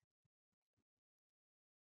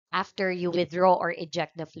after you withdraw or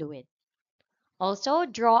eject the fluid. Also,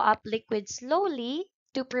 draw up liquid slowly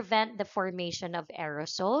to prevent the formation of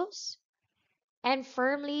aerosols and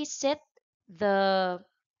firmly sit the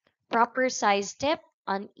proper size tip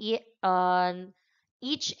on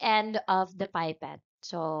each end of the pipette.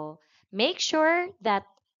 So make sure that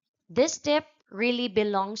this tip really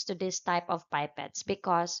belongs to this type of pipettes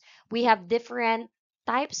because we have different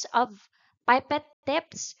types of pipette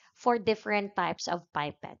tips for different types of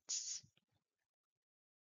pipettes.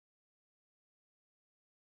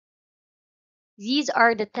 These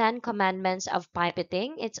are the 10 commandments of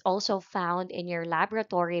pipetting. It's also found in your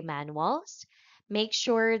laboratory manuals. Make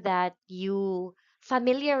sure that you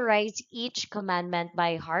familiarize each commandment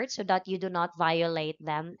by heart so that you do not violate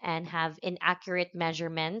them and have inaccurate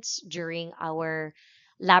measurements during our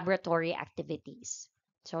laboratory activities.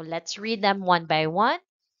 So let's read them one by one.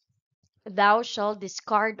 Thou shalt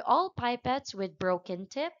discard all pipettes with broken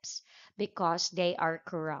tips because they are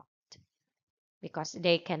corrupt, because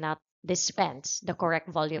they cannot dispense the correct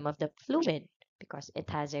volume of the fluid because it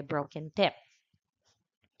has a broken tip.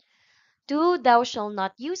 2. Thou shalt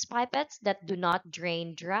not use pipettes that do not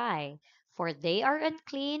drain dry, for they are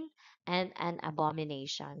unclean and an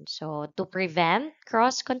abomination. So, to prevent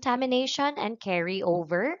cross contamination and carry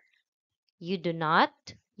over, you do not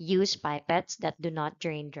use pipettes that do not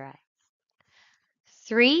drain dry.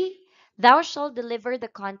 3. Thou shalt deliver the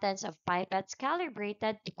contents of pipettes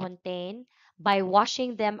calibrated to contain by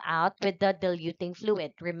washing them out with the diluting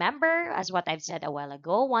fluid. Remember, as what I've said a while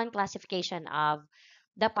ago, one classification of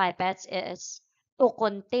the pipettes is to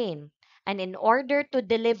contain. And in order to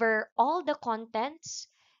deliver all the contents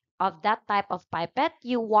of that type of pipette,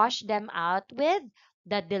 you wash them out with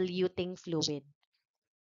the diluting fluid.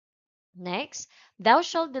 Next, thou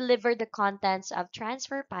shalt deliver the contents of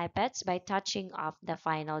transfer pipettes by touching off the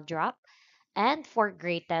final drop and for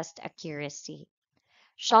greatest accuracy.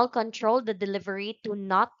 Shall control the delivery to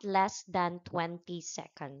not less than 20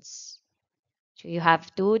 seconds. So you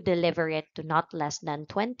have to deliver it to not less than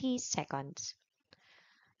 20 seconds.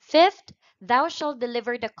 Fifth, thou shalt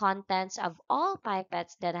deliver the contents of all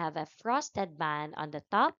pipettes that have a frosted band on the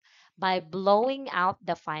top by blowing out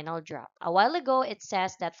the final drop. A while ago, it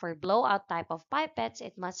says that for blowout type of pipettes,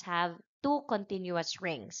 it must have two continuous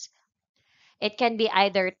rings. It can be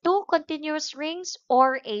either two continuous rings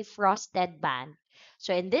or a frosted band.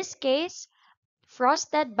 So in this case,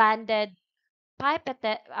 frosted banded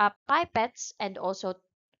pipettes and also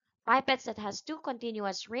pipettes that has two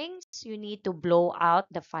continuous rings, you need to blow out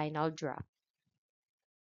the final drop.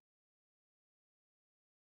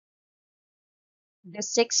 The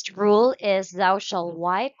sixth rule is thou shalt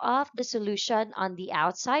wipe off the solution on the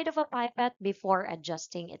outside of a pipette before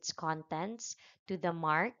adjusting its contents to the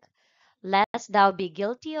mark, lest thou be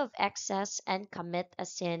guilty of excess and commit a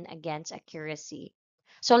sin against accuracy.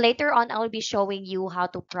 So later on, I'll be showing you how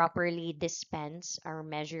to properly dispense or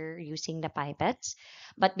measure using the pipettes.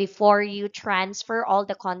 But before you transfer all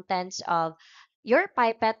the contents of your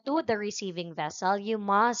pipette to the receiving vessel, you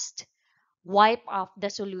must wipe off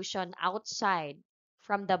the solution outside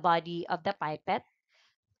from the body of the pipette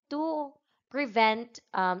to prevent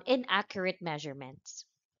inaccurate measurements.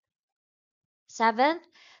 Seventh,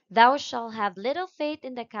 thou shalt have little faith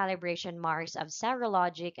in the calibration marks of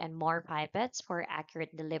serologic and more pipettes for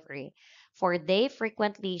accurate delivery, for they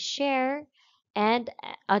frequently share and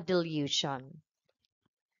a dilution.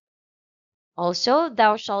 Also,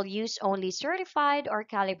 thou shalt use only certified or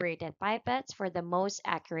calibrated pipettes for the most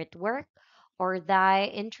accurate work, or thou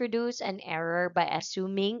introduce an error by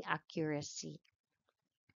assuming accuracy.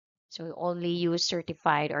 So only use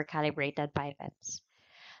certified or calibrated pipettes.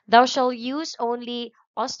 Thou shalt use only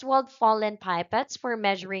Ostwald Fallen pipettes for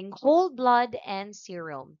measuring whole blood and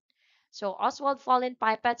serum. So Ostwald Fallen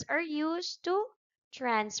pipettes are used to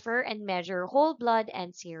transfer and measure whole blood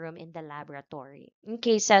and serum in the laboratory. In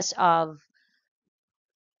cases of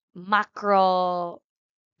macro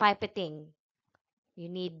pipetting, you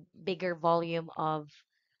need bigger volume of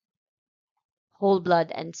whole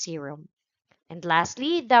blood and serum. And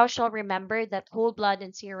lastly, thou shalt remember that whole blood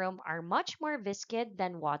and serum are much more viscid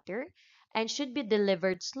than water and should be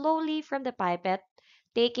delivered slowly from the pipette,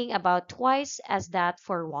 taking about twice as that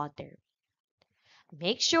for water.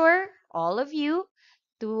 Make sure, all of you,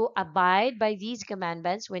 to abide by these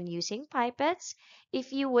commandments when using pipettes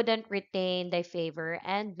if you wouldn't retain thy favor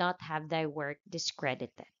and not have thy work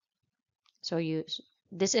discredited. So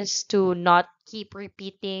this is to not keep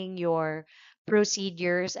repeating your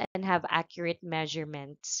procedures and have accurate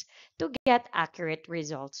measurements to get accurate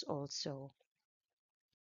results also.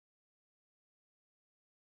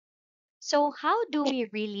 So how do we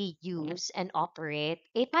really use and operate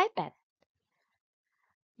a pipette?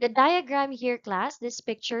 The diagram here, class, this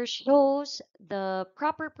picture shows the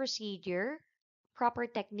proper procedure, proper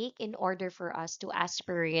technique in order for us to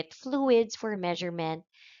aspirate fluids for measurement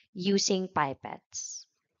using pipettes.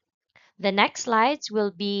 The next slides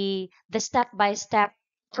will be the step-by-step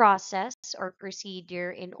process or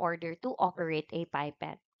procedure in order to operate a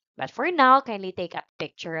pipette. But for now, kindly take a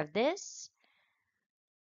picture of this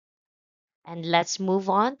and let's move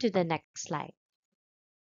on to the next slide.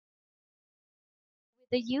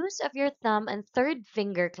 the use of your thumb and third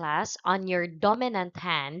finger class on your dominant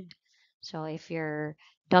hand. So if your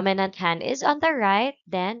dominant hand is on the right,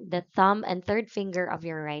 then the thumb and third finger of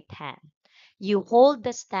your right hand. You hold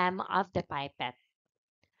the stem of the pipette.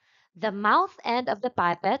 The mouth end of the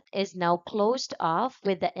pipette is now closed off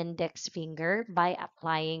with the index finger by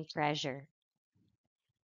applying pressure.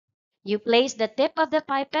 You place the tip of the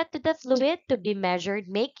pipette to the fluid to be measured,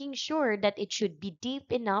 making sure that it should be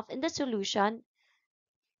deep enough in the solution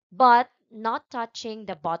but not touching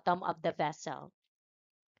the bottom of the vessel.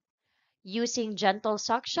 Using gentle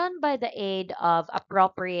suction by the aid of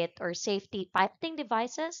appropriate or safety pipetting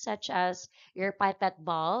devices such as your pipette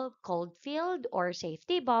bulb, cold filled, or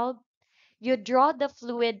safety bulb, you draw the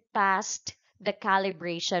fluid past the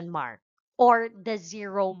calibration mark or the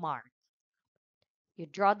zero mark. You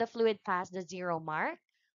draw the fluid past the zero mark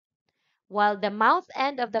while the mouth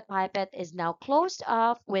end of the pipette is now closed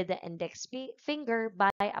off with the index finger by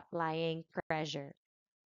applying pressure.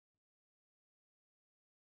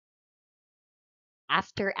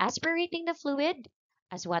 After aspirating the fluid,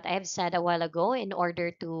 as what I have said a while ago, in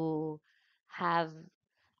order to have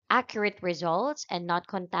accurate results and not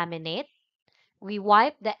contaminate, we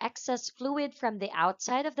wipe the excess fluid from the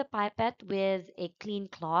outside of the pipette with a clean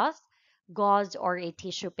cloth, gauze, or a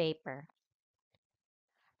tissue paper.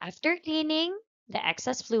 After cleaning the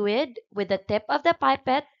excess fluid with the tip of the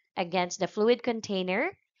pipette against the fluid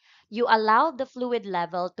container, you allow the fluid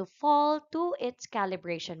level to fall to its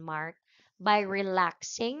calibration mark by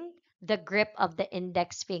relaxing the grip of the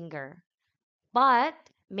index finger. But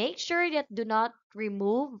make sure that you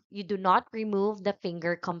do not remove the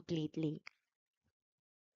finger completely.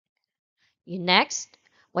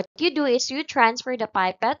 What you do is you transfer the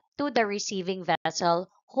pipette to the receiving vessel,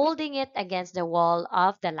 holding it against the wall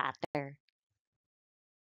of the latter.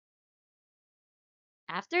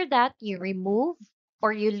 After that, you remove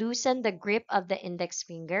or you loosen the grip of the index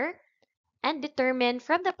finger and determine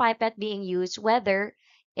from the pipette being used whether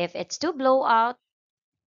if it's to blow out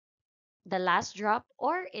the last drop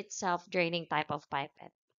or it's self-draining type of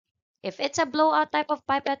pipette. If it's a blowout type of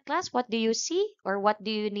pipette class, what do you see or what do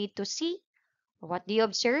you need to see? What do you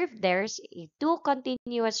observe? There's a two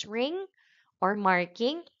continuous ring or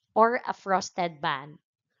marking or a frosted band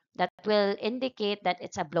that will indicate that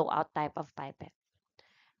it's a blowout type of pipette.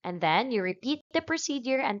 And then you repeat the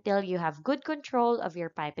procedure until you have good control of your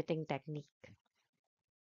pipetting technique.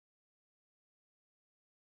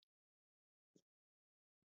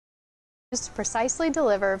 Used to precisely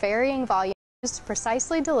deliver varying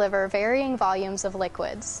volumes of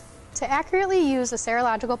liquids. To accurately use a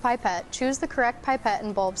serological pipette, choose the correct pipette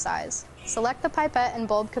and bulb size. Select the pipette and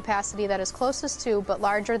bulb capacity that is closest to but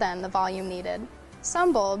larger than the volume needed.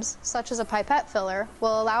 Some bulbs, such as a pipette filler,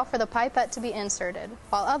 will allow for the pipette to be inserted,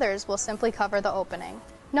 while others will simply cover the opening.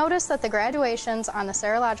 Notice that the graduations on the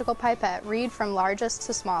serological pipette read from largest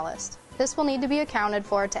to smallest. This will need to be accounted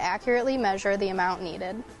for to accurately measure the amount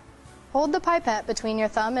needed. Hold the pipette between your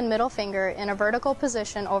thumb and middle finger in a vertical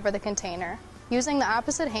position over the container. Using the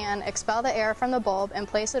opposite hand, expel the air from the bulb and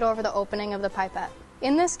place it over the opening of the pipette.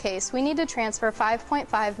 In this case, we need to transfer 5.5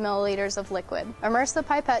 milliliters of liquid. Immerse the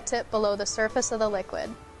pipette tip below the surface of the liquid.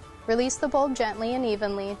 Release the bulb gently and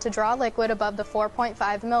evenly to draw liquid above the 4.5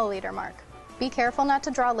 milliliter mark. Be careful not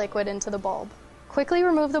to draw liquid into the bulb. Quickly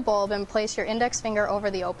remove the bulb and place your index finger over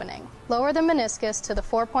the opening. Lower the meniscus to the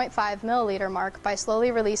 4.5 milliliter mark by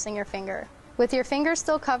slowly releasing your finger. With your finger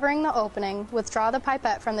still covering the opening, withdraw the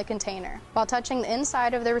pipette from the container. While touching the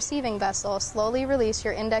inside of the receiving vessel, slowly release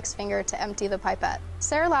your index finger to empty the pipette.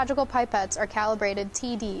 Serological pipettes are calibrated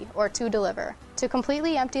TD, or to deliver. To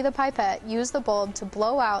completely empty the pipette, use the bulb to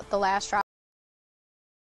blow out the last drop.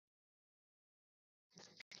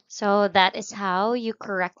 So that is how you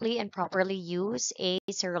correctly and properly use a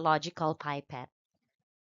serological pipette.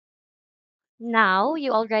 Now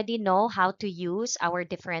you already know how to use our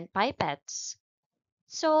different pipettes.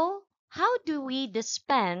 So how do we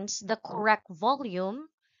dispense the correct volume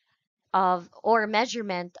of or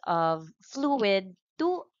measurement of fluid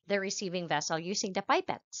to the receiving vessel using the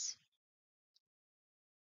pipettes?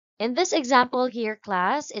 In this example here,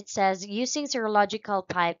 class, it says using serological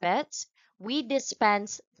pipettes, we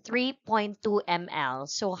dispense 3.2 ml.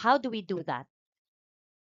 So how do we do that?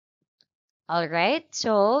 All right,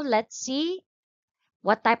 so let's see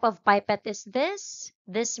what type of pipette is this.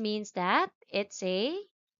 This means that it's a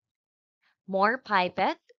more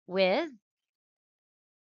pipette with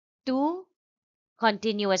two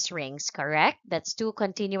continuous rings, correct? That's two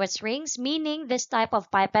continuous rings, meaning this type of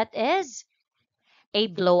pipette is a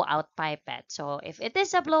blowout pipette. So if it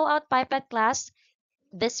is a blowout pipette class,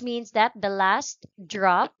 This means that the last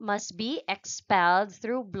drop must be expelled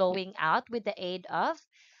through blowing out with the aid of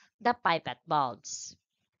the pipette bulbs.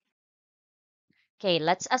 Okay,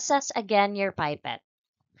 let's assess again your pipette.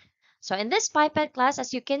 So in this pipette class,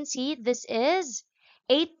 as you can see, this is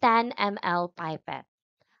a 10 ml pipette.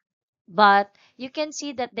 But you can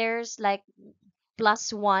see that there's like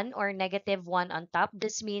 +1 or -1 on top.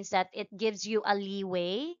 This means that it gives you a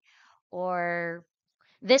leeway, or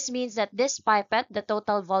this means that this pipette, the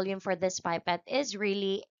total volume for this pipette is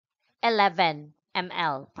really 11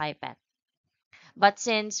 ml pipette. But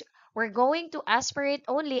since we're going to aspirate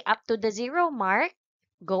only up to the 0 mark,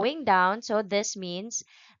 going down, so this means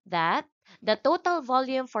that the total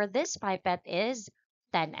volume for this pipette is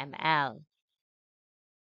 10 ml.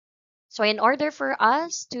 So in order for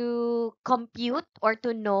us to compute or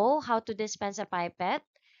to know how to dispense a pipette,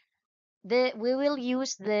 we will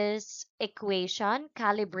use this equation,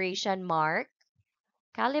 calibration mark.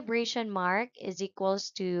 Calibration mark is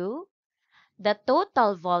equals to the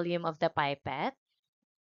total volume of the pipette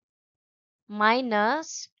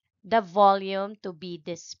minus the volume to be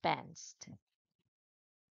dispensed.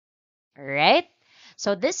 Right?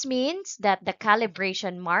 So this means that the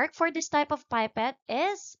calibration mark for this type of pipette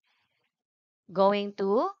is going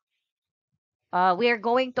to, we are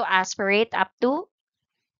going to aspirate up to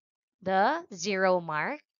the 0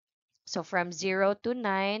 mark. So from 0 to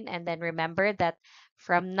 9, and then remember that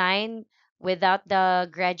from 9, without the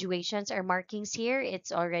graduations or markings here,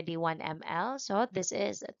 it's already 1 ml. So this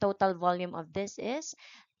is total volume of this is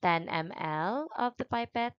 10 ml of the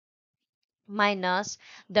pipette minus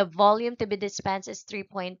the volume to be dispensed is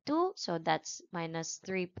 3.2. So that's minus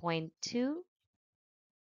 3.2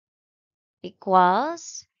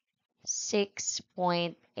 equals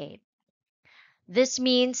 6.8. This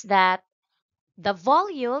means that the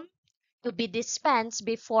volume to be dispensed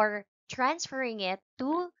before transferring it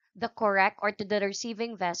to the correct or to the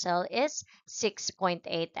receiving vessel is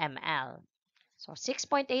 6.8 ml. So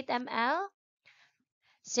 6.8 ml.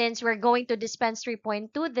 Since we're going to dispense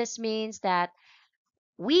 3.2, this means that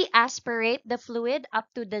we aspirate the fluid up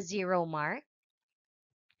to the 0 mark,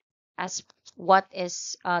 as what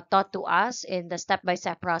is taught to us in the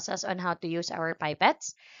step-by-step process on how to use our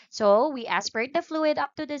pipettes. So we aspirate the fluid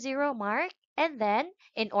up to the 0 mark, and then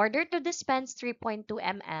in order to dispense 3.2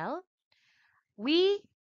 ml, we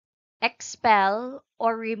expel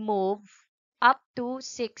or remove up to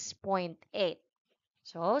 6.8.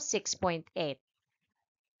 So 6.8.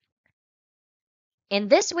 In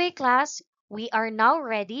this way, class, we are now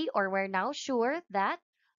ready, or we're now sure that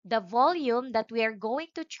the volume that we are going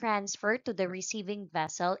to transfer to the receiving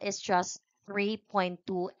vessel is just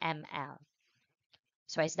 3.2 ml.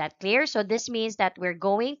 So is that clear? So this means that we're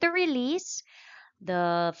going to release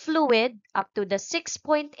the fluid up to the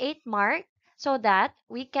 6.8 mark so that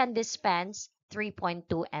we can dispense 3.2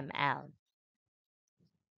 ml.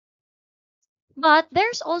 But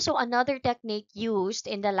there's also another technique used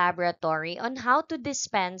in the laboratory on how to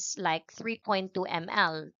dispense like 3.2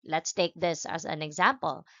 ml. Let's take this as an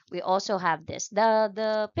example. We also have this.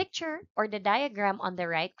 The picture or the diagram on the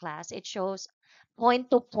right, class, it shows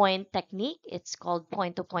point-to-point technique. It's called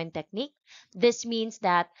point-to-point technique. This means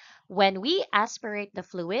that when we aspirate the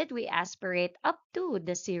fluid, we aspirate up to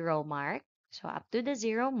the 0 mark. So up to the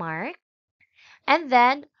 0 mark. And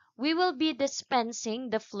then we will be dispensing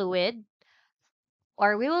the fluid,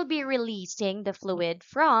 or we will be releasing the fluid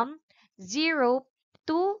from 0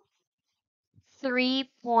 to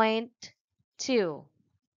 3.2,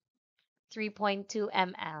 3.2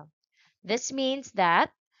 ml. This means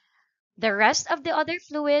that the rest of the other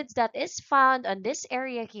fluids that is found on this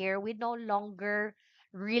area here, we no longer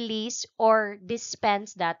release or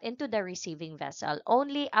dispense that into the receiving vessel,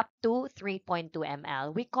 only up to 3.2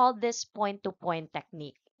 ml. We call this point-to-point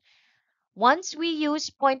technique. Once we use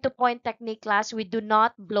point-to-point technique, class, we do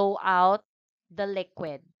not blow out the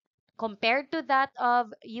liquid. Compared to that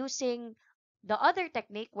of using the other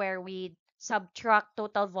technique where we subtract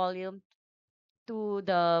total volume to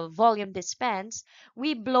the volume dispensed,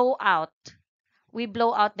 we blow out. We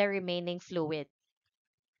blow out the remaining fluid.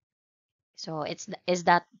 So is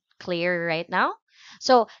that clear right now?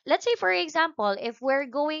 So let's say, for example, if we're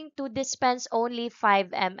going to dispense only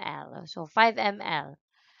 5 ml, so 5 ml,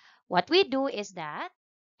 what we do is that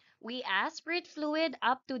we aspirate fluid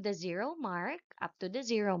up to the 0 mark,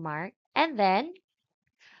 and then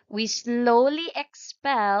we slowly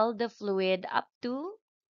expel the fluid up to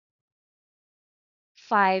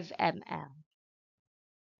 5 ml.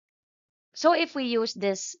 So if we use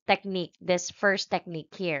this technique, this first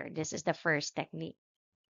technique here, this is the first technique.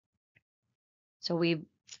 So we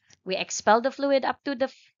We expel the fluid up to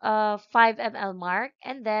the 5 ml mark,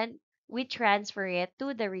 and then we transfer it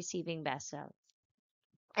to the receiving vessel.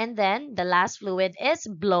 And then the last fluid is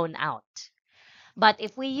blown out. But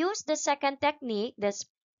if we use the second technique, this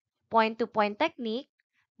point-to-point technique,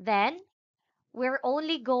 then we're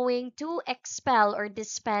only going to expel or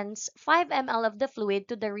dispense 5 ml of the fluid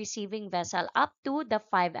to the receiving vessel up to the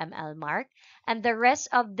 5 ml mark, and the rest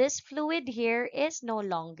of this fluid here is no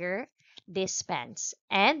longer dispensed,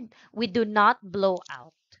 and we do not blow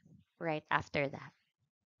out right after that.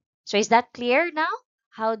 So is that clear now?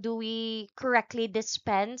 How do we correctly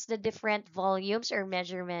dispense the different volumes or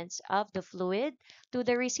measurements of the fluid to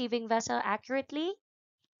the receiving vessel accurately?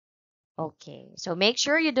 Okay, so make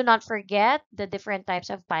sure you do not forget the different types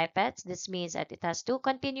of pipettes. This means that it has two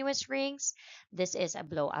continuous rings. This is a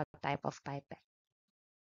blowout type of pipette.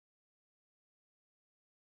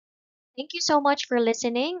 Thank you so much for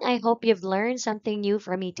listening. I hope you've learned something new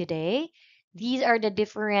from me today. These are the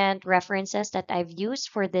different references that I've used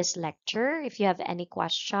for this lecture. If you have any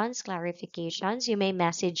questions, clarifications, you may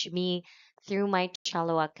message me through my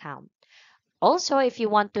Cello account. Also, if you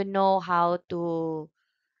want to know how to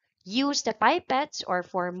use the pipettes or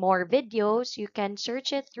for more videos, you can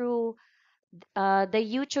search it through the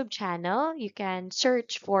YouTube channel. You can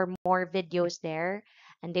search for more videos there,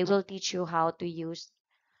 and they will teach you how to use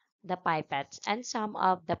the pipettes and some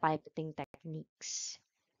of the pipetting techniques.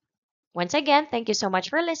 Once again, thank you so much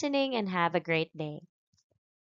for listening and have a great day.